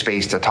safe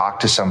space to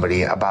talk to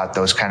somebody about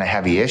those kind of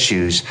heavy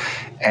issues.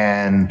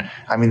 And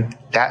I mean,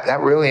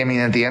 that really,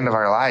 at the end of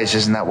our lives,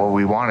 isn't that what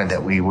we wanted?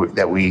 That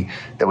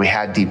we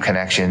had deep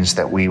connections,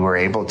 that we were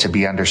able to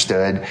be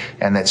understood,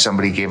 and that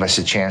somebody gave us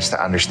a chance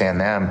to understand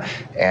them.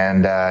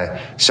 And,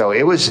 so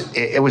it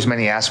was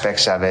many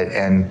aspects of it.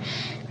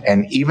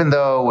 And even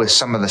though with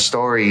some of the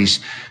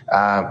stories,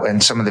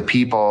 and some of the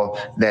people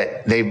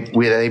that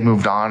they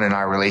moved on and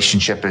our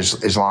relationship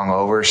is long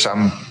over,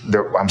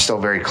 I'm still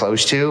very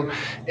close to,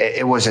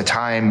 it was a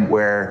time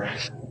where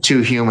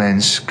two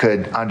humans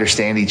could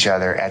understand each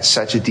other at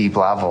such a deep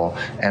level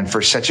and for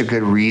such a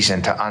good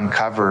reason to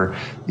uncover,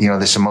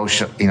 this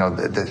emotion,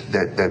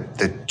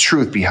 the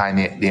truth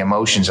behind the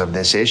emotions of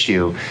this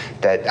issue,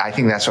 that I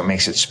think that's what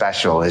makes it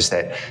special, is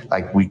that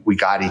like we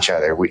got each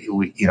other.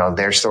 We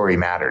their story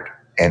mattered.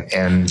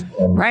 And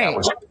right.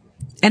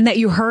 And that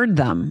you heard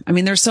them.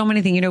 There's so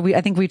many things,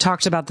 I think we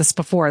talked about this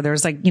before.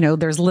 There's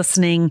there's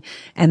listening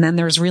and then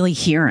there's really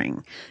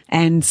hearing.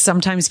 And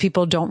sometimes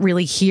people don't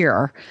really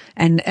hear.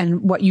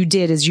 And what you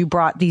did is you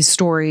brought these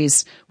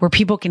stories where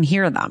people can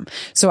hear them.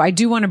 So I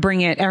do want to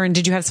bring it. Erin,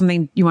 did you have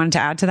something you wanted to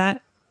add to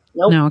that?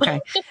 Nope. No. Okay.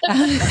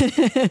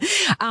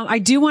 I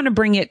do want to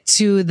bring it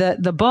to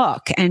the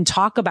book and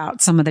talk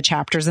about some of the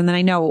chapters. And then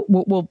I know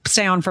we'll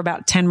stay on for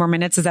about 10 more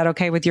minutes. Is that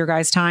okay with your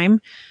guys'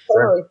 time?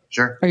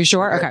 Sure. Are you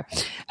sure? Okay.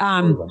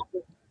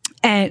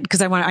 And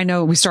cause I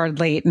know we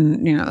started late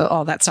and,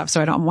 all that stuff.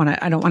 So I don't want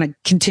to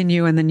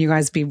continue and then you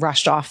guys be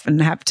rushed off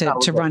and have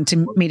to run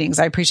to meetings.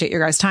 I appreciate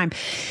your guys' time.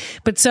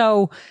 But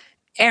so,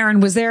 Aaron,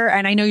 was there,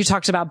 and I know you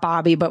talked about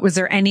Bobby, but was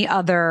there any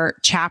other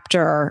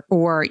chapter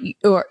or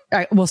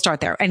we'll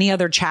start there, any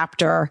other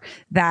chapter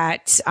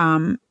that,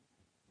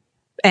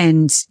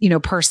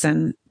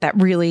 person that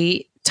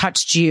really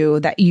touched you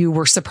that you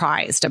were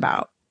surprised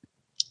about?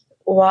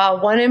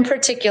 Well, one in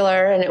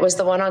particular, and it was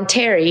the one on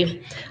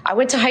Terry. I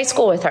went to high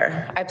school with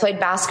her. I played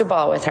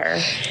basketball with her,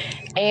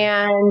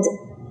 and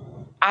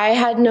I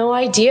had no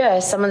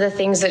idea some of the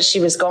things that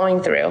she was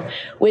going through,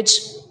 which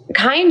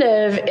kind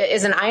of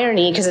is an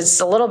irony because it's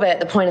a little bit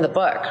the point of the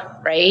book,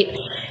 right?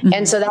 Mm-hmm.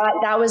 And so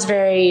that was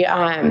very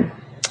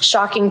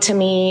shocking to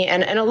me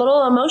and a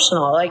little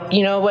emotional. Like,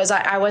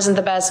 I wasn't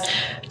the best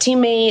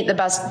teammate, the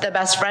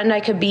best friend I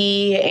could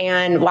be.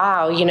 And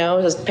wow,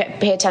 just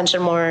pay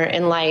attention more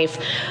in life.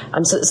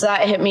 So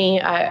that hit me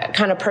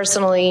kind of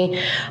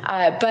personally.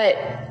 But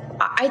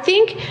I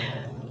think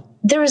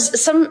there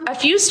was a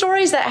few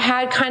stories that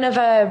had kind of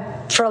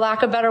a, for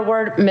lack of a better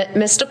word,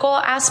 mystical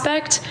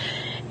aspect.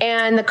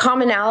 And the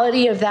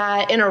commonality of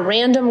that in a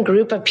random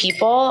group of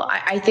people,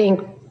 I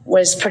think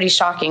was pretty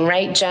shocking,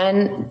 right?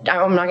 Jen,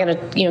 I'm not going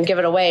to, give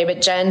it away,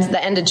 but the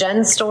end of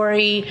Jen's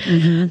story,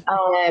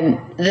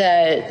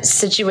 the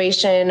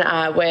situation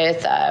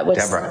with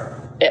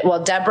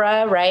Deborah.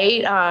 Deborah,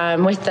 right?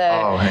 With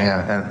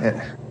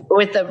the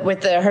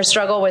with her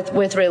struggle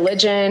with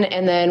religion,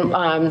 and then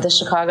the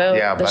Chicago,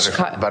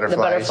 butterflies. The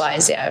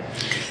butterflies,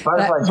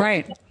 butterflies,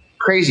 right?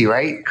 Crazy,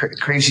 right?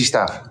 Crazy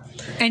stuff.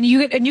 And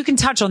you can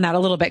touch on that a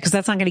little bit, because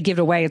that's not going to give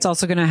it away. It's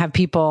also going to have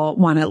people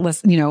want to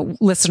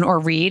listen or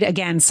read.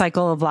 Again,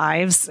 Cycle of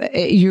Lives.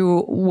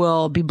 You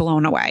will be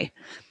blown away.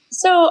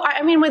 So,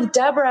 I mean, with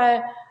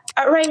Deborah,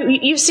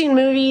 right? You've seen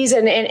movies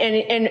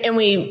and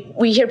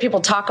we hear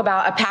people talk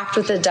about a pact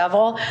with the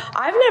devil.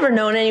 I've never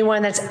known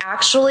anyone that's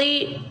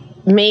actually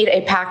made a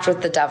pact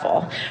with the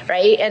devil,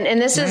 right?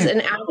 And this is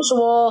an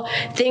actual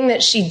thing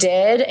that she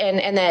did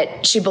and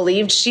that she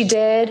believed she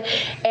did.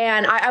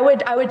 And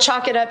I would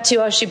chalk it up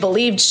to, she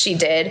believed she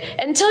did,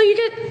 until you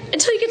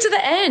get to the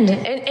end.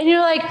 And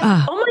you're like,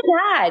 oh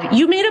my God,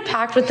 you made a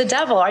pact with the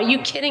devil. Are you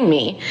kidding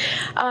me?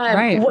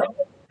 Right.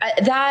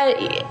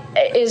 That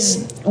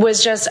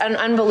was just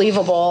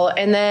unbelievable.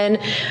 And then,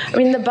 I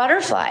mean, the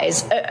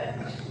butterflies,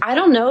 I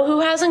don't know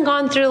who hasn't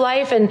gone through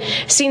life and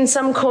seen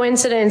some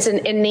coincidence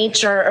in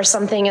nature or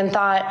something and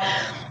thought,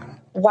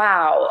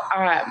 wow,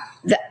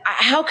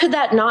 how could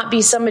that not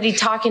be somebody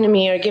talking to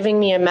me or giving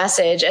me a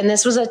message? And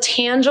this was a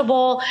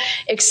tangible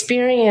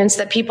experience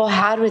that people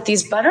had with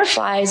these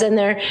butterflies and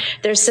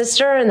their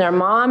sister and their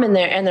mom and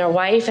their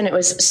wife. And it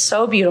was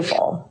so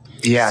beautiful.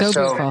 Yeah. So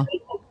beautiful.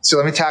 So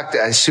let me talk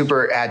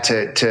add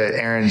to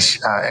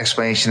Erin's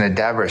explanation of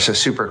Deborah. So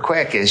super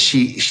quick is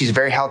she's a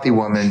very healthy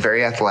woman,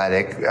 very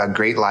athletic,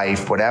 great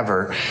life,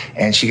 whatever.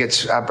 And she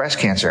gets breast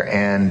cancer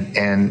and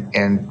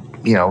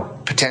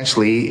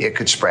potentially it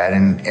could spread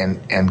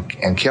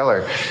and kill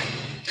her.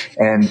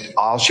 And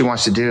all she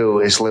wants to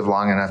do is live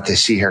long enough to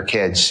see her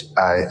kids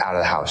out of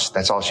the house.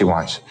 That's all she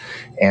wants.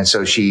 And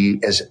so she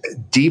is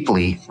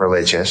deeply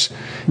religious,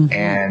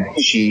 and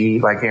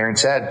she, like Erin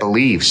said,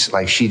 believes.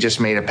 Like, she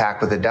just made a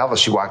pact with the devil.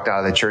 She walked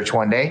out of the church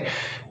one day,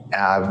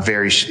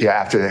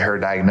 after her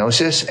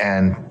diagnosis,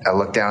 and I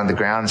looked down at the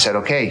ground and said,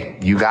 "Okay,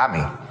 you got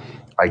me.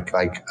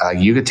 Like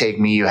you could take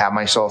me. You have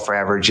my soul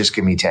forever. Just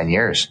give me 10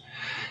 years."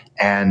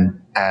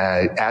 And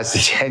as the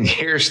 10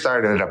 years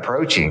started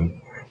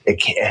approaching,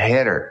 it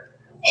hit her.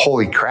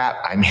 Holy crap,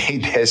 I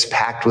made this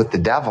pact with the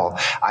devil.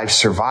 I've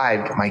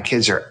survived. My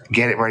kids are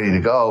getting ready to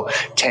go.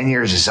 10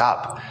 years is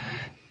up.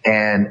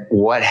 And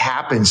what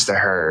happens to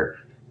her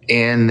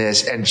in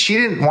this? And she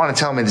didn't want to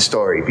tell me the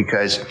story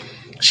because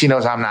she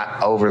knows I'm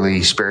not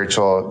overly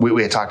spiritual.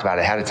 We had talked about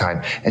it ahead of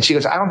time. And she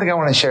goes, "I don't think I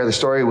want to share the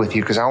story with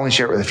you because I only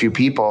share it with a few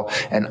people,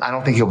 and I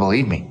don't think you'll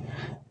believe me."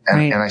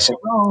 And I said,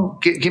 "No,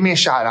 give me a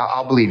shot.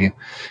 I'll believe you."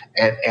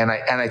 And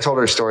I told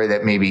her a story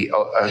that maybe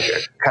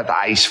cut the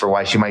ice for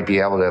why she might be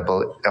able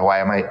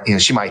to,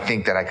 she might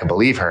think that I could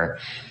believe her.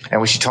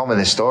 And when she told me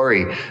the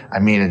story, I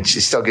mean, it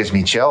still gives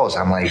me chills.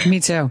 I'm like, me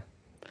too.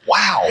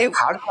 Wow.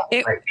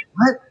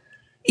 What?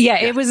 Yeah,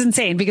 it was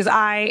insane because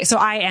I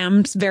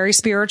am very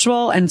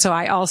spiritual. And so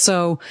I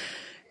also,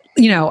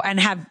 and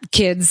have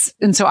kids.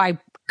 And so I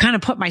kind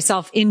of put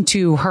myself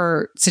into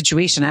her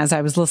situation as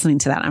I was listening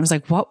to that. I was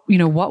like, what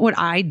would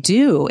I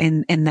do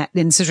in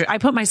situation? I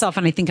put myself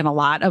in, I think, in a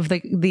lot of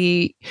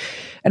the,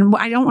 and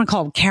I don't want to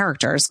call them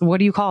characters. What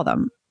do you call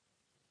them?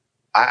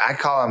 I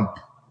call them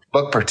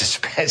book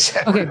participants.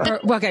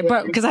 Okay.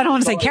 But because I don't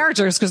want to say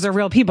characters because they're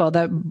real people,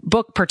 the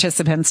book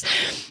participants.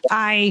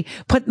 I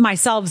put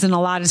myself in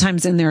a lot of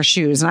times in their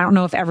shoes. And I don't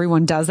know if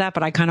everyone does that,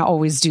 but I kind of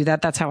always do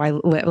that. That's how I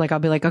live. Like, I'll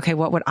be like, okay,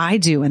 what would I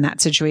do in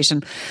that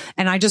situation?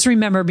 And I just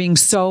remember being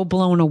so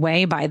blown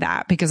away by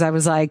that because I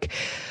was like,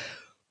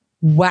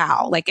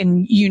 wow. Like,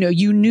 and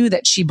you knew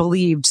that she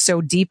believed so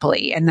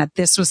deeply and that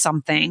this was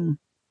something,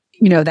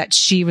 that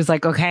she was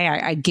like, okay,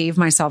 I gave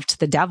myself to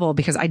the devil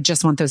because I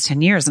just want those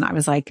 10 years. And I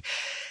was like,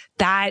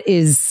 that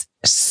is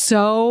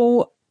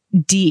so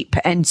deep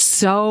and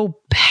so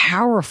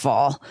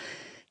powerful.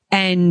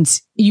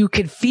 And you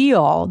could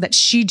feel that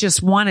she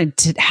just wanted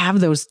to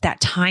have that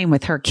time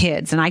with her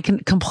kids. And I can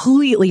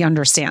completely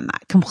understand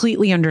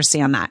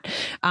that,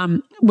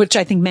 which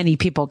I think many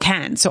people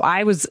can. So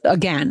I was,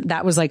 again,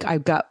 that was like,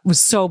 was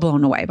so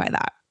blown away by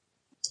that.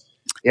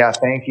 Yeah,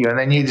 thank you. And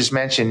then you just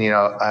mentioned, you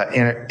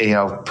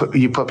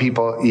put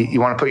people,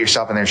 you want to put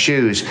yourself in their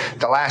shoes.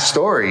 The last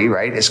story,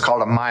 right, is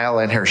called A Mile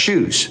in Her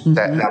Shoes,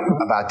 that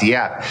about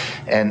Dieppe.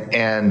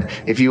 And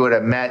if you would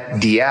have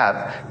met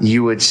Dieppe,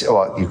 you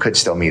could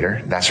still meet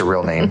her. That's her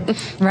real name.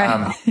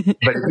 Right.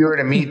 But if you were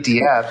to meet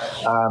Dieppe,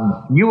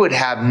 you would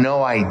have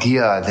no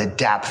idea the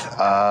depth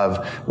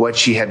of what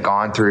she had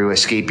gone through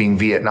escaping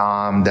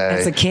Vietnam.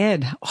 As a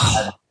kid.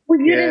 Well,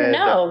 you didn't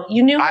know.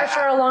 You knew her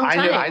for a long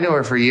time. I knew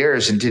her for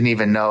years and didn't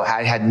even know.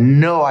 I had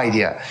no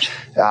idea.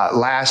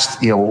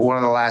 One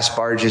of the last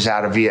barges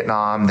out of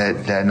Vietnam,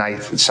 the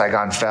night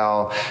Saigon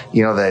fell,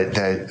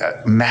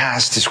 the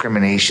mass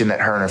discrimination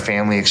that her and her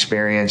family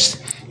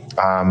experienced,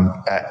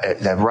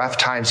 the rough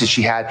times that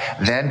she had,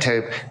 then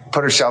to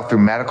put herself through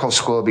medical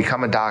school,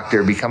 become a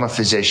doctor, become a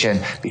physician,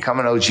 become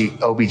an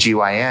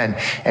OBGYN.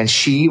 And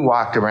she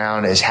walked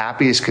around as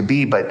happy as could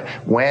be. But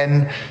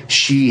when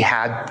she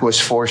was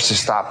forced to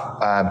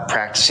stop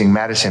practicing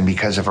medicine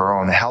because of her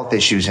own health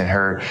issues and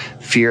her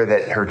fear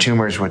that her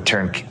tumors would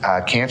turn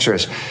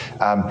cancerous,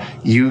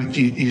 you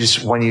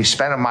just, when you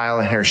spend a mile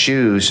in her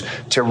shoes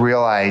to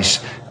realize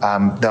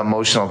the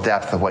emotional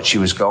depth of what she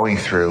was going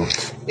through,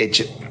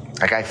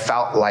 I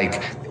felt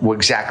like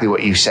exactly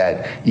what you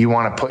said. You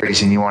want to put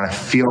and you want to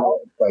feel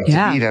like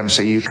to be them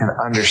so you can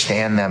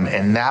understand them.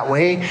 And that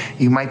way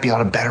you might be able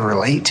to better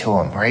relate to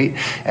them. Right.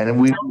 And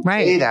we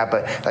say that,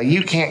 but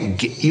you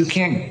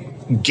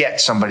can't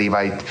get somebody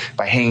by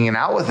hanging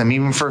out with them,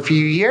 even for a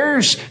few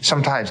years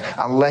sometimes,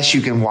 unless you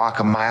can walk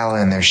a mile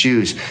in their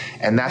shoes.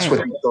 And that's what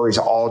the stories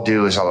all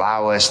do, is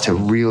allow us to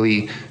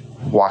really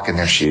walk in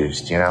their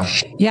shoes,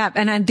 Yeah.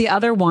 And the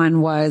other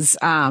one was,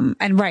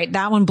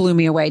 that one blew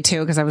me away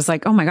too, because I was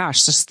like, oh my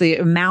gosh, just the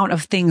amount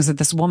of things that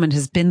this woman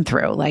has been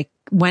through. Like,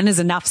 when is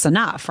enough's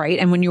enough, right?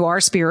 And when you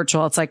are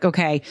spiritual, it's like,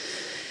 okay,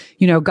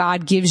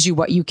 God gives you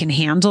what you can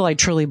handle. I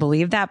truly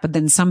believe that. But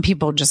then some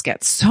people just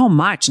get so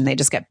much and they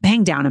just get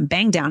banged down and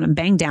banged down and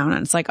banged down.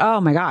 And it's like, oh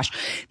my gosh.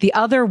 The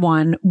other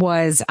one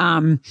was,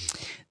 the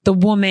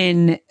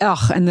woman,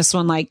 and this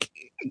one,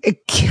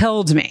 it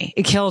killed me.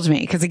 It killed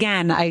me. Cause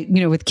again,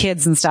 with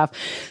kids and stuff,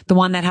 the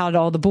one that had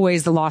all the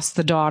boys that lost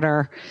the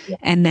daughter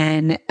and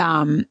then,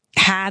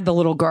 had the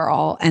little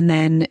girl and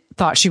then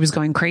thought she was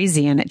going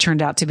crazy. And it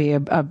turned out to be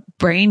a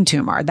brain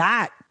tumor.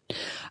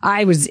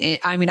 I was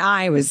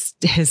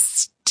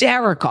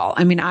hysterical.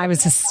 I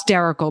was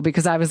hysterical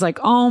because I was like,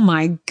 oh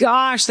my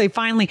gosh,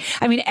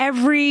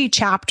 every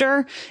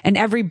chapter and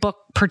every book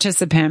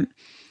participant,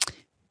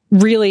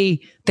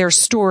 really, their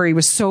story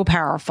was so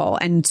powerful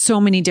and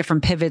so many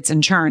different pivots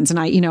and turns.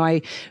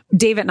 And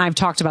David and I have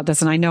talked about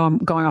this, and I know I'm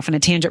going off on a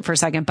tangent for a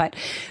second, but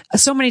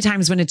so many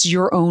times when it's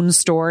your own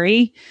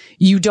story,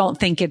 you don't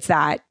think it's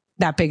that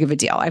big of a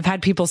deal. I've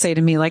had people say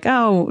to me like,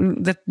 oh,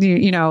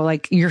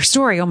 your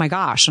story, oh my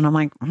gosh. And I'm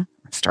like,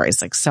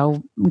 stories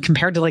so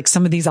compared to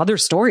some of these other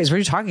stories, what are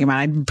you talking about?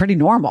 I'm pretty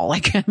normal.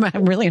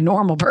 I'm really a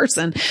normal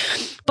person,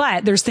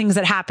 but there's things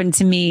that happen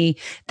to me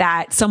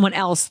that someone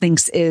else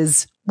thinks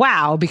is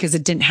wow, because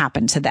it didn't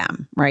happen to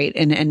them. Right.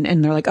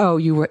 And they're like, oh,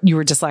 you were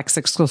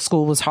dyslexic.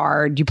 School was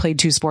hard. You played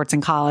 2 sports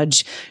in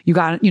college. You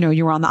got,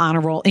 you were on the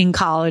honor roll in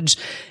college,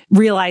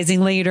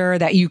 realizing later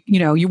that you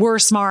were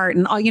smart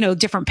and,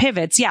 different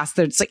pivots. Yes.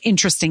 There's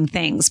interesting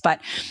things, but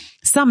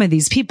some of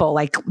these people,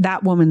 like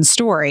that woman's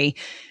story,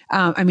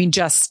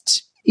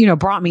 just,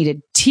 brought me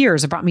to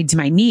tears. It brought me to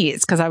my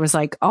knees because I was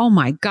like, oh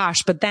my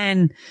gosh. But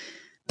then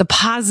the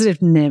positive,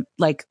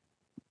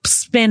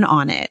 spin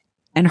on it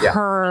and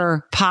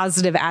her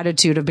positive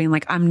attitude of being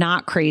like, I'm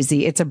not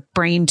crazy. It's a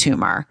brain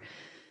tumor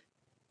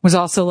was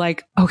also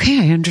like, okay,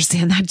 I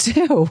understand that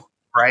too.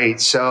 Right.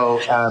 So,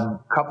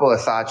 couple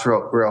of thoughts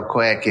real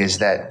quick is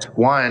that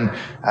one,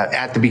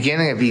 at the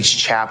beginning of each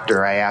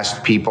chapter, I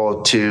asked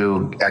people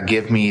to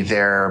give me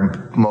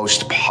their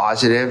most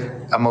positive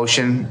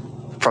emotion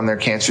from their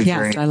cancer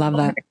journey. Yes, I love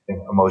that.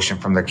 Emotion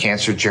from their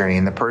cancer journey.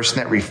 And the person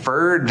that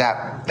referred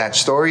that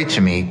story to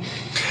me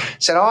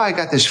said, oh, I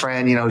got this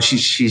friend,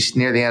 she's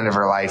near the end of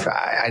her life.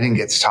 I didn't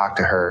get to talk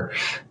to her,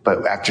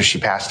 but after she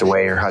passed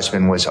away, her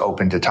husband was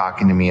open to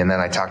talking to me. And then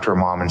I talked to her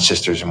mom and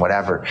sisters and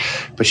whatever.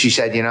 But she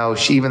said,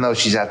 even though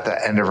she's at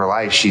the end of her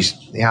life,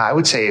 I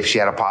would say if she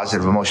had a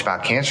positive emotion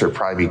about cancer, it'd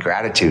probably be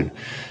gratitude.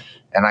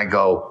 And I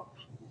go,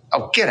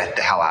 oh, get it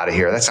the hell out of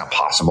here. That's not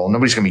possible.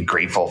 Nobody's going to be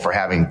grateful for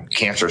having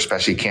cancer,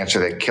 especially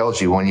cancer that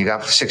kills you when you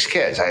got 6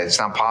 kids. It's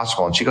not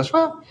possible. And she goes,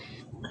 well,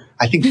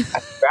 I think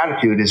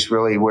gratitude is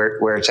really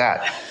where it's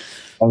at.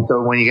 And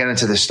so when you get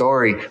into the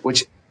story,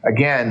 which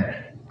again,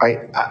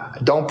 I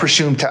don't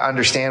presume to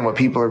understand what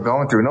people are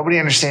going through. Nobody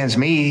understands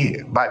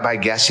me by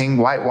guessing.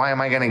 Why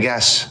am I going to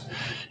guess?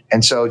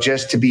 And so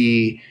just to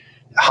be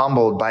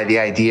humbled by the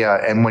idea.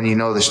 And when you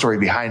know the story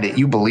behind it,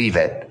 you believe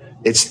it.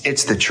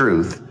 It's the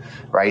truth.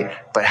 Right.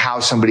 But how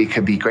somebody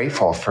could be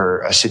grateful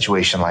for a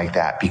situation like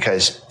that,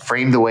 because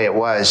framed the way it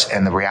was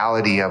and the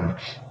reality of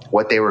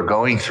what they were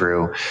going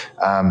through,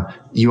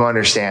 you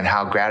understand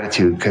how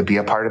gratitude could be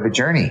a part of the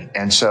journey.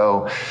 And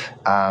so,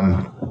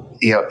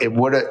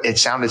 it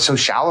sounded so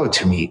shallow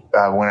to me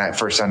when I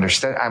first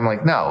understood. I'm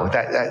like, no,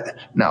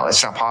 no,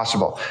 it's not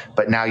possible.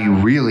 But now you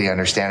really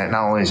understand it.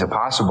 Not only is it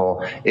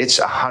possible, it's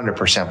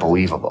 100%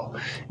 believable.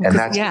 And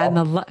that's,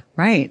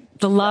 right.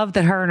 The love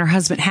that her and her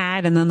husband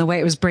had, and then the way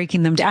it was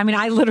breaking them down. I mean,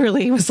 I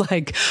literally was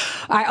like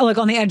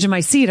on the edge of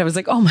my seat. I was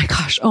like, oh my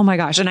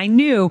gosh. And I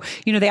knew,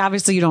 they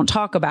obviously you don't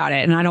talk about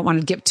it, and I don't want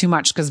to give too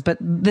much but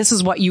this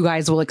is what you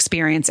guys will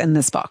experience in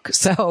this book.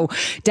 So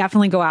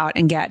definitely go out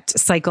and get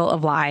Cycle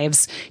of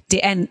Lives.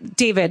 And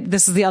David,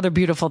 this is the other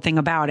beautiful thing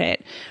about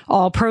it.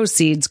 All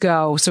proceeds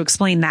go. So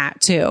explain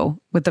that too,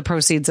 with the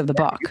proceeds of the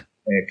book.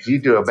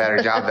 You do a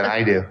better job than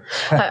I do.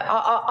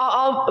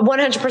 All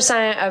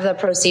 100% of the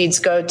proceeds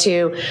go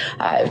to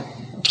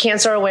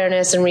cancer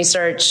awareness and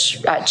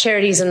research,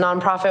 charities and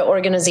nonprofit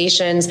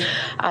organizations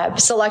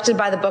selected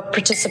by the book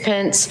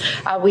participants.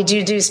 We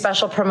do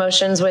special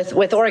promotions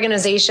with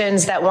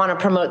organizations that want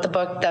to promote the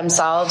book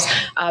themselves,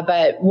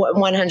 but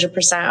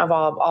 100% of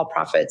all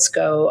profits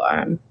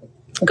go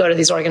to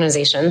these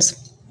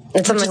organizations.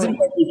 It's something we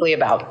care deeply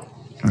about.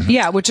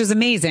 Yeah, which is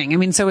amazing. I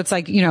mean, so it's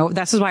like,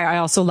 this is why I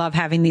also love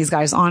having these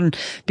guys on,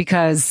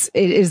 because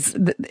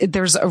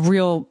there's a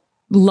real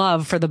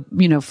love for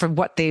for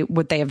what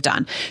they have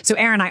done. So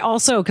Aaron, I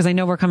also, cause I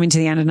know we're coming to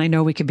the end and I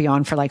know we could be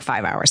on for like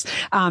 5 hours.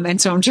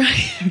 And so I'm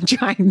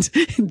trying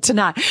to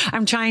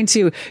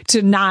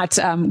not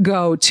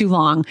go too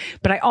long,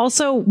 but I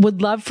also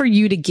would love for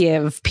you to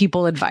give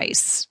people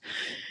advice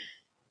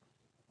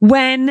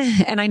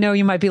and I know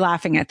you might be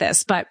laughing at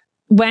this, but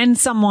when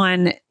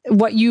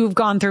what you've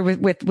gone through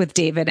with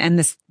David and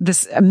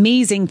this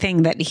amazing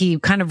thing that he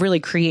kind of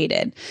really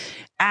created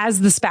as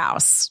the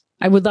spouse,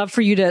 I would love for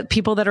you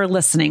people that are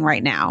listening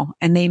right now,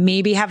 and they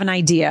maybe have an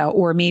idea,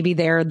 or maybe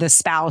they're the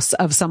spouse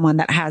of someone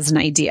that has an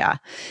idea.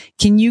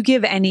 Can you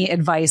give any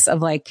advice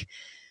of like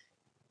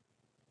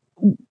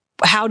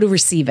how to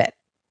receive it?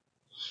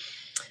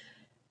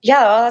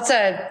 Yeah, well,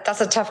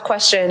 that's a tough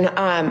question.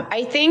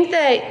 I think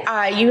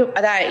that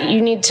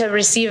you need to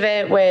receive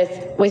it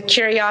with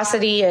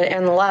curiosity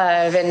and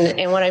love.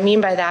 And what I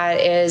mean by that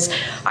is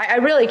I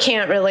really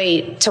can't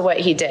relate to what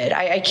he did.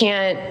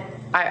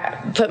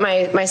 I put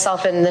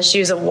myself in the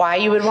shoes of why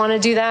you would want to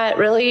do that,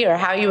 really, or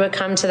how you would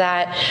come to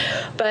that.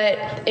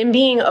 But in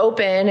being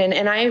open,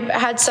 and I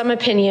had some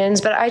opinions,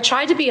 but I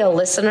tried to be a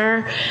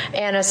listener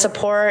and a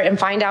support and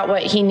find out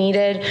what he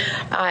needed.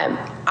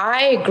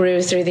 I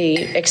grew through the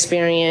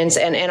experience,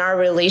 and our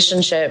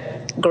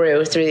relationship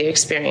grew through the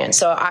experience.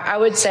 So I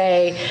would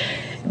say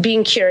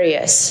being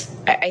curious,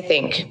 I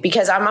think,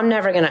 because I'm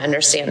never going to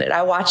understand it.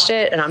 I watched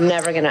it and I'm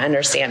never going to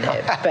understand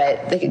it.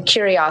 But the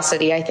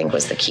curiosity, I think,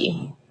 was the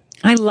key.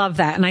 I love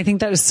that. And I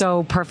think that is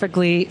so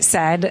perfectly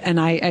said. And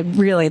I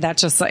really, that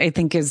just, I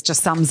think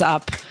just sums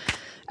up.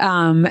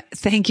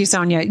 Thank you,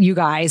 Sonia, you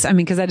guys. I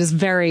mean, cause that is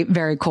very,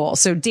 very cool.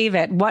 So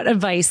David, what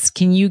advice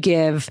can you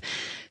give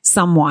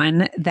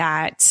someone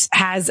that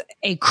has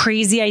a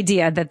crazy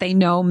idea that they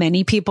know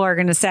many people are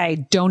going to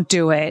say, don't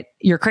do it,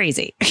 you're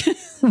crazy?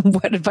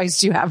 What advice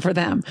do you have for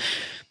them?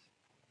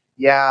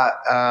 Yeah.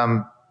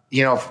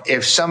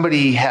 If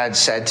somebody had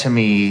said to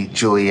me,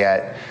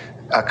 Juliet,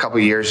 a couple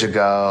of years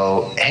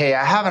ago, hey,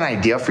 I have an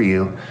idea for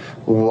you.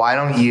 Why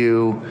don't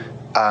you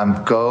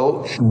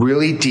go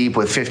really deep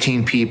with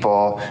 15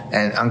 people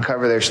and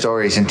uncover their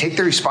stories and take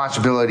the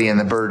responsibility and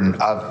the burden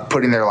of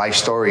putting their life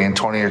story in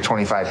 20 or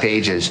 25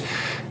 pages.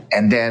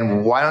 And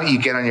then why don't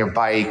you get on your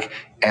bike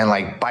and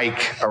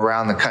bike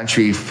around the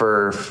country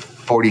for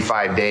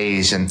 45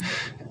 days and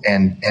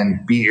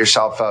beat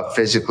yourself up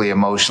physically,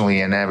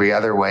 emotionally, and every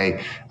other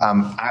way.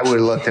 I would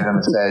have looked at him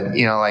and said,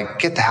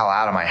 get the hell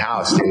out of my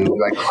house, dude.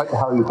 What the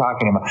hell are you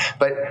talking about?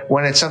 But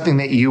when it's something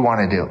that you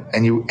want to do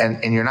and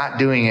you're not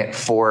doing it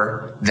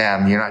for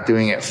them, you're not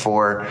doing it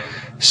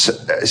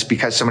it's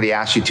because somebody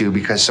asked you to,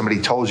 because somebody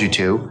told you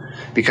to,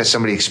 because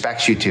somebody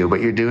expects you to,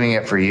 but you're doing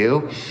it for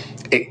you.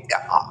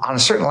 On a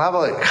certain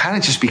level, it kind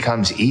of just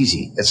becomes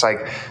easy. It's like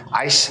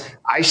I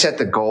set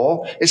the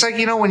goal. It's like,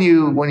 when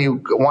you want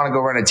to go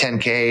run a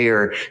 10K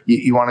or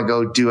you want to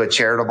go do a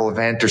charitable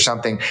event or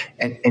something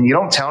and you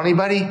don't tell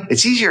anybody,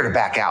 it's easier to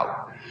back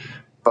out.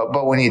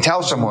 But when you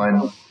tell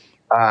someone,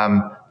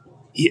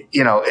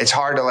 it's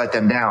hard to let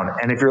them down.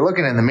 And if you're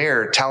looking in the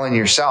mirror telling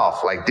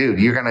yourself dude,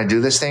 you're going to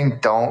do this thing.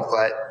 Don't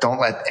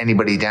let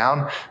anybody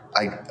down.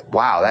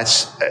 Wow,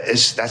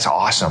 that's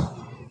awesome.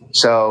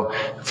 So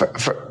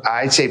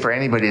I'd say for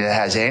anybody that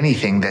has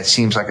anything that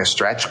seems like a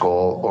stretch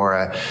goal or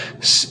a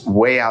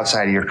way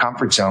outside of your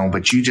comfort zone,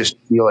 but you just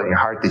feel in your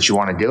heart that you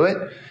want to do it.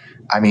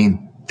 I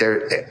mean,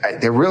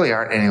 there really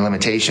aren't any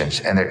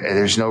limitations, and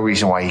there's no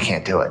reason why you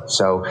can't do it.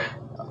 So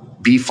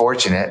be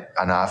fortunate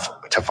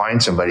enough to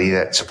find somebody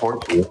that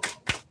supports you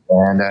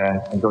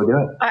and go do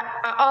it.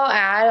 I'll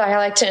add, I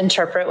like to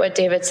interpret what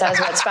David says.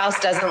 What spouse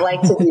doesn't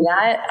like to do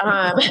that?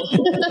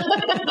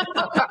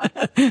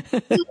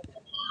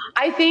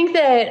 I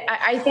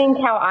think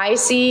how I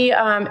see,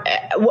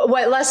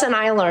 what lesson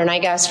I learned, I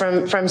guess,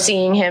 from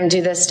seeing him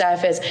do this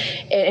stuff is,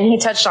 and he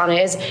touched on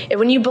it, is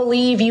when you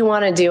believe you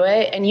want to do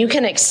it and you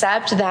can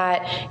accept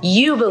that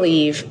you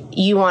believe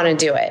you want to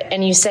do it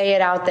and you say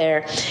it out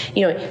there,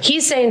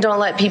 he's saying don't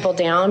let people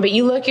down, but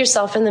you look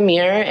yourself in the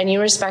mirror and you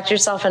respect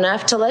yourself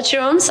enough to let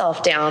your own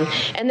self down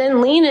and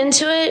then lean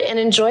into it and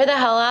enjoy the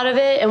hell out of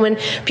it. And when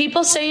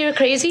people say you're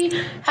crazy,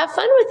 have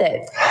fun with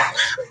it.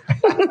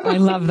 I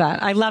love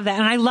that.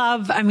 And I love,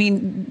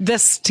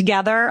 this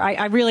together.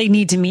 I really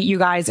need to meet you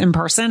guys in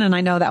person, and I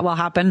know that will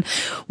happen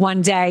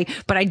one day,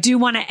 but I do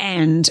want to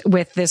end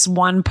with this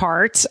one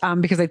part,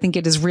 because I think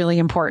it is really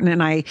important.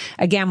 And I,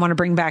 again, want to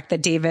bring back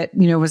that David,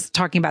 was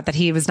talking about that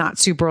he was not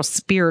super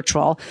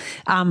spiritual,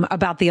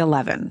 about the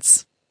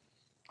 11s.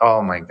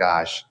 Oh my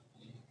gosh.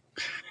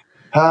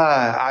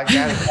 I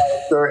got to tell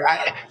a story.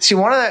 See,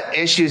 one of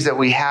the issues that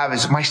we have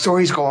is my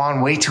stories go on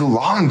way too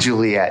long,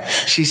 Juliet.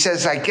 She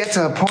says, get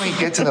to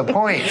the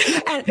point.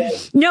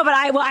 No, but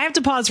I have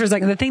to pause for a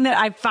second. The thing that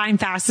I find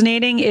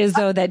fascinating is,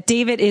 though, that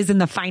David is in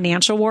the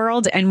financial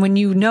world. And when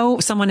you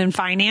know someone in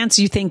finance,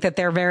 you think that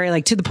they're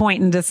very to the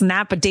point and this and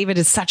that. But David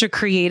is such a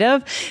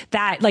creative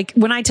that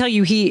when I tell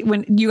you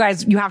when you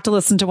guys, you have to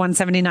listen to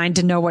 179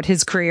 to know what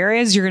his career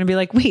is, you're going to be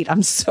like, wait,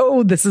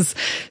 this is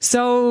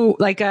so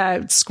like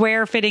a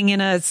square fitting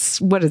in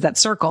what is that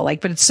circle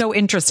but it's so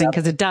interesting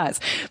because it does.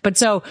 But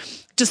so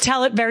just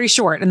tell it very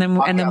short and then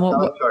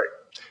we'll.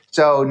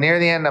 So near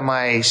the end of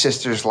my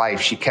sister's life,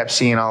 she kept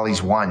seeing all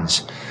these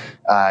ones.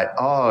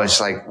 It's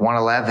like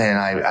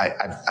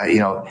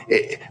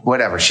 111.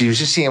 Whatever. She was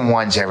just seeing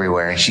ones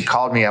everywhere. And she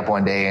called me up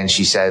one day and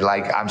she said,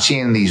 I'm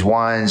seeing these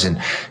ones. And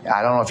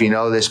I don't know if you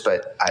know this,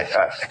 but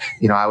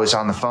I was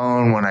on the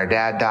phone when our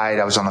dad died.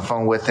 I was on the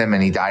phone with him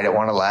and he died at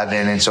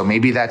 111. And so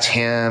maybe that's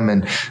him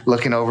and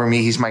looking over me.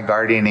 He's my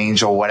guardian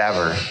angel,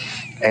 whatever.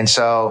 And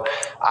so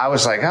I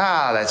was like,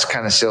 that's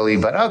kind of silly,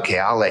 but okay,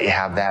 I'll let you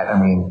have that.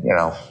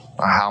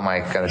 How am I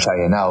going to tell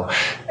you no?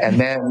 And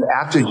then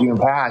after June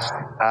passed,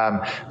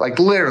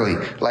 literally,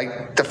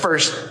 the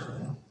first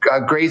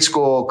grade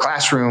school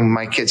classroom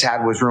my kids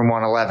had was room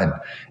 111.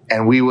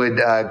 And we would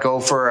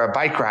go for a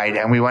bike ride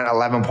and we went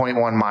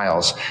 11.1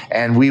 miles.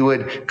 And we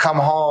would come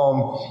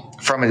home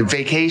from a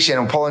vacation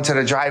and pull into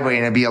the driveway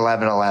and it'd be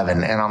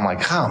 11:11. And I'm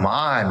like, come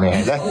on,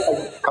 man,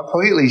 that's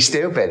completely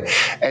stupid.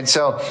 And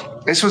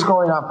so this was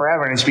going on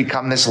forever and it's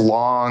become this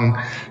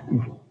long,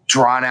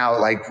 drawn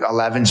out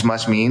 11s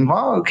must mean,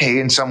 well, okay,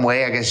 in some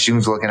way, I guess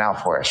June's looking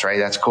out for us, right?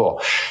 That's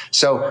cool.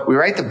 So we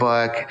write the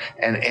book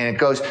and it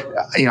goes,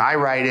 I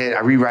write it,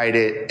 I rewrite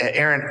it.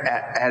 Aaron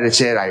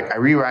edits it. I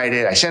rewrite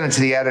it. I send it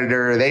to the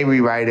editor. They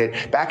rewrite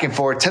it back and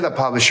forth to the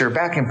publisher,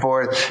 back and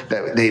forth.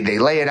 They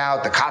lay it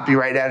out, the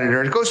copyright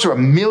editor. It goes through a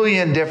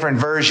million different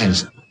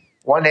versions.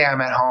 One day I'm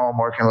at home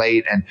working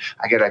late and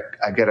I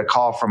get a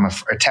call from a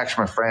text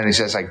from a friend who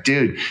says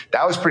dude,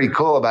 that was pretty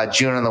cool about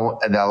June and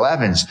the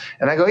 11s.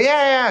 And I go,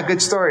 yeah, good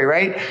story,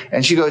 right?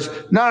 And she goes,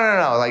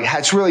 no.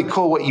 It's really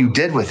cool what you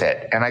did with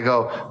it. And I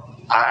go,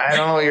 I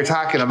don't know what you're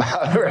talking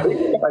about.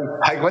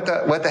 Right? What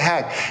the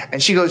heck?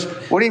 And she goes,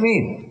 what do you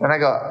mean? And I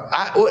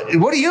go,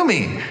 what do you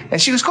mean?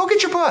 And she goes, go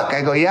get your book.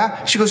 I go,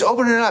 yeah. She goes,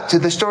 open it up to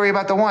the story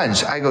about the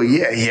ones. I go,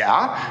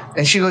 yeah.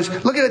 And she goes,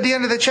 look at the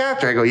end of the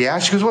chapter. I go, yeah.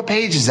 She goes, what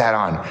page is that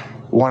on?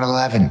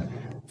 111.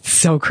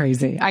 So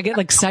crazy. I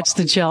get such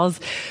the chills.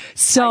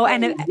 So,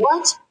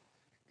 what?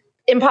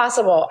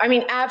 Impossible.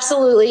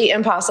 Absolutely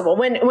impossible.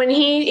 When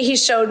he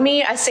showed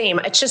me,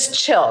 it's just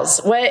chills.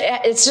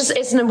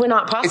 We're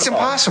not possible. It's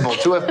impossible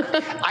to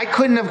have. I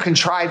couldn't have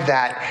contrived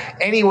that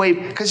anyway,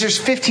 because there's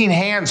 15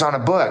 hands on a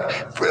book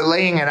for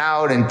laying it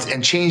out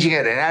and changing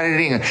it and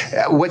editing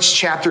which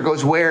chapter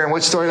goes where and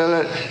what story.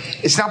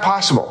 It's not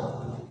possible.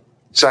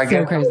 So I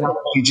guess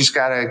you just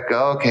got to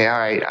go, okay, all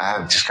right,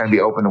 I'm just going to be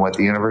open to what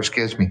the universe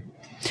gives me.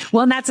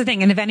 Well, and that's the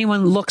thing. And if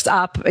anyone looks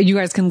up, you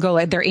guys can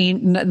go, their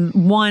 1s and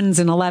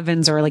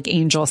 11s are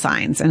angel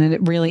signs. And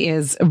it really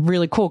is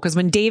really cool. Cause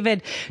when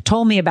David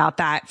told me about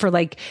that for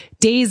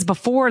days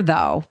before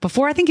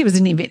I think it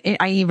was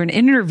I even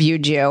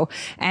interviewed you,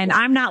 and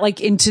I'm not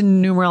into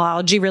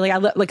numerology really. I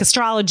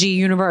astrology,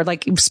 universe,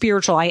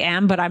 spiritual I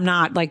am, but I'm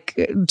not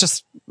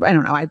just, I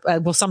don't know. I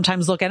will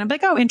sometimes look at it and be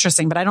like, oh,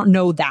 interesting, but I don't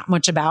know that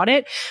much about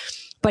it.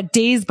 But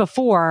days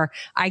before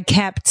I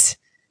kept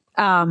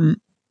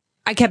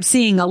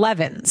seeing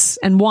 11s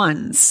and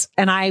 1s.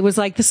 And I was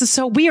like, this is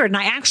so weird. And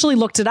I actually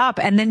looked it up.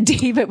 And then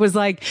David was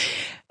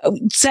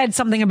said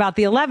something about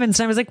the 11s.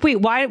 And I was like, wait,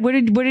 what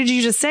did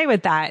you just say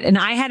with that? And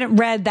I hadn't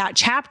read that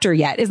chapter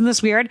yet. Isn't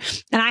this weird?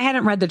 And I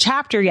hadn't read the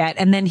chapter yet.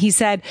 And then he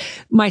said,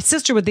 my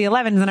sister with the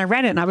 11s. And I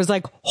read it and I was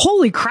like,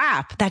 holy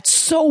crap. That's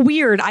so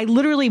weird. I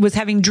literally was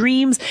having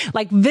dreams,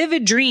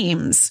 vivid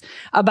dreams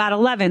about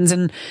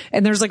 11s.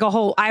 And there's I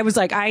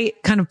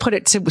kind of put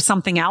it to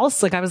something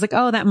else. I was like,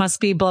 oh, that must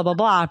be blah, blah,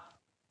 blah.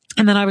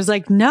 And then I was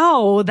like,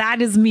 no,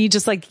 that is me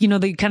just the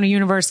kind of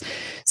universe,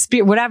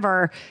 spirit,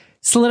 whatever,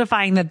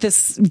 solidifying that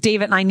this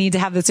David and I need to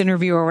have this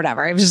interview or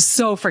whatever. It was just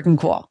so freaking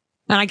cool.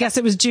 And I guess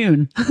it was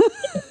June.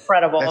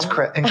 Incredible. That's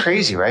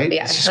crazy, right?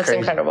 Yeah, that's crazy.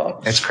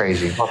 Incredible. It's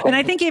crazy. And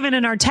I think even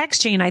in our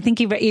text chain, I think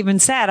you even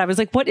said, I was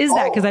like, what is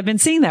that? Because I've been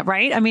seeing that,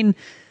 right? I mean,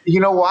 you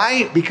know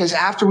why? Because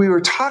after we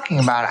were talking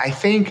about it, I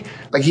think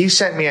like he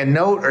sent me a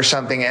note or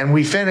something and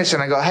we finished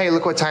and I go, hey,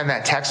 look what time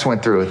that text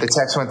went through. The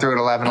text went through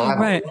at 11:11.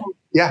 Right.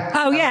 Yeah.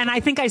 Oh, yeah. And I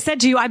think I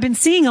said to you, I've been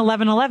seeing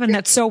 11:11.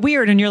 That's so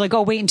weird. And you're like,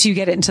 oh, wait until you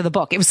get it into the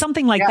book. It was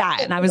something like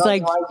that. And I was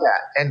like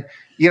that. And,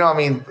 you know, I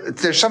mean,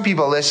 there's some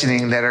people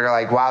listening that are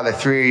like, wow, the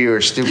three of you are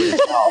stupid as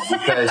hell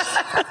because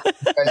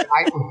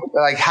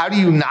like, how do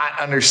you not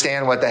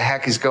understand what the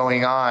heck is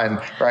going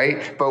on?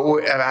 Right. But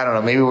I don't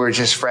know, maybe we're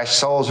just fresh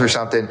souls or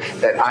something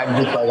that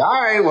I'm just like,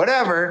 all right,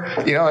 whatever,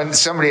 you know, and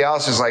somebody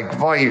else is like,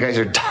 boy, you guys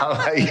are dumb.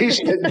 You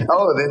should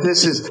know that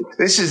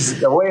this is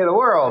the way of the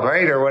world,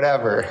 right? Or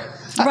whatever.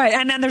 Right.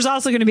 And then there's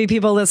also going to be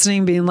people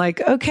listening being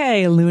like,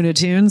 okay, Looney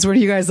Tunes, what are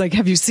you guys like?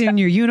 Have you seen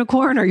your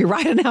unicorn? Are you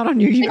riding out on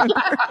your unicorn?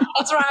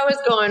 That's where I was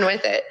going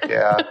with it.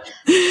 Yeah.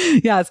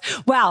 Yes.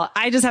 Well,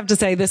 I just have to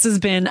say this has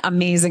been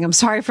amazing. I'm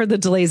sorry for the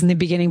delays in the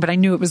beginning, but I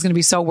knew it was going to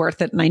be so worth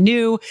it. And I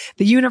knew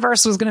the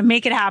universe was going to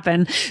make it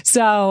happen.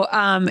 So,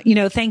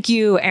 thank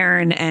you,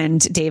 Aaron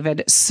and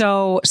David,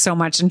 so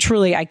much. And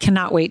truly, I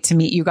cannot wait to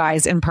meet you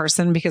guys in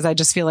person because I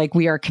just feel like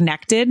we are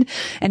connected.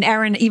 And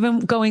Aaron,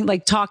 even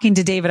talking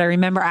to David, I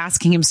remember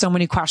asking him so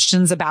many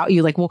questions about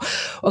you. Like, well,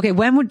 okay,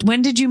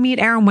 when did you meet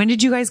Aaron? When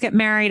did you guys get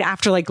married?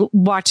 After like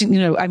watching,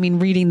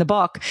 reading the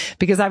book,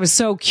 because I was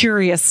so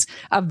curious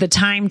of the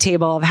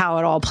timetable of how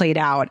it all played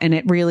out. And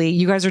it really,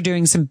 you guys are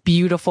doing some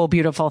beautiful,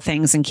 beautiful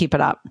things and keep it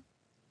up.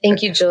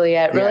 Thank you,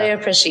 Juliet. Really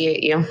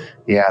appreciate you.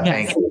 Yeah.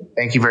 Thank you.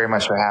 Thank you very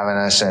much for having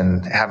us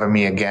and having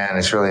me again.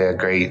 It's really a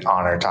great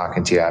honor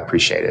talking to you. I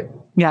appreciate it.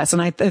 Yes.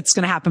 And it's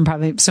going to happen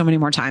probably so many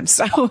more times.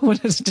 So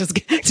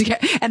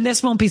and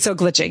this won't be so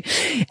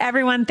glitchy.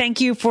 Everyone,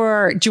 thank you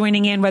for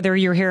joining in, whether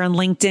you're here on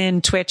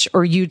LinkedIn, Twitch,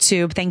 or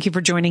YouTube. Thank you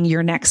for joining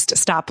Your Next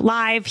Stop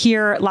Live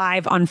here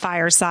live on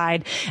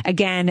Fireside.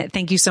 Again,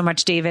 thank you so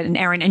much, David and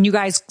Aaron. And you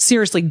guys,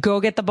 seriously, go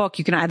get the book.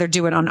 You can either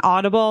do it on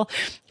Audible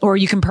or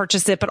you can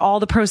purchase it, but all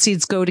the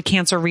proceeds go to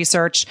cancer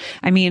research.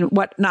 I mean,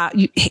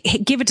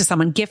 give it to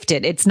someone, gift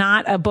it. It's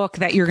not a book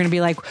that you're going to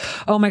be like,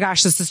 oh my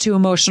gosh, this is too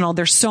emotional.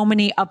 There's so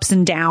many ups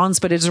and downs,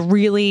 but it's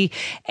really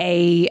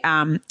a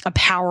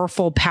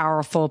powerful,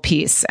 powerful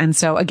piece. And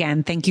so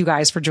again, thank you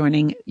guys for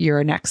joining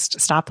Your Next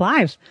Stop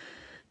Live.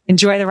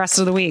 Enjoy the rest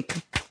of the week.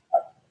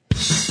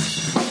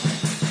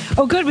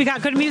 Oh, good. We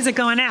got good music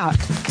going out.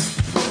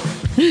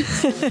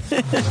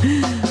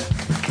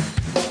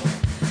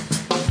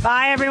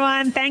 Bye,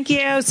 everyone. Thank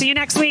you. See you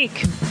next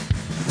week.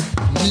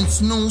 It's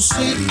no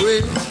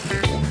secret.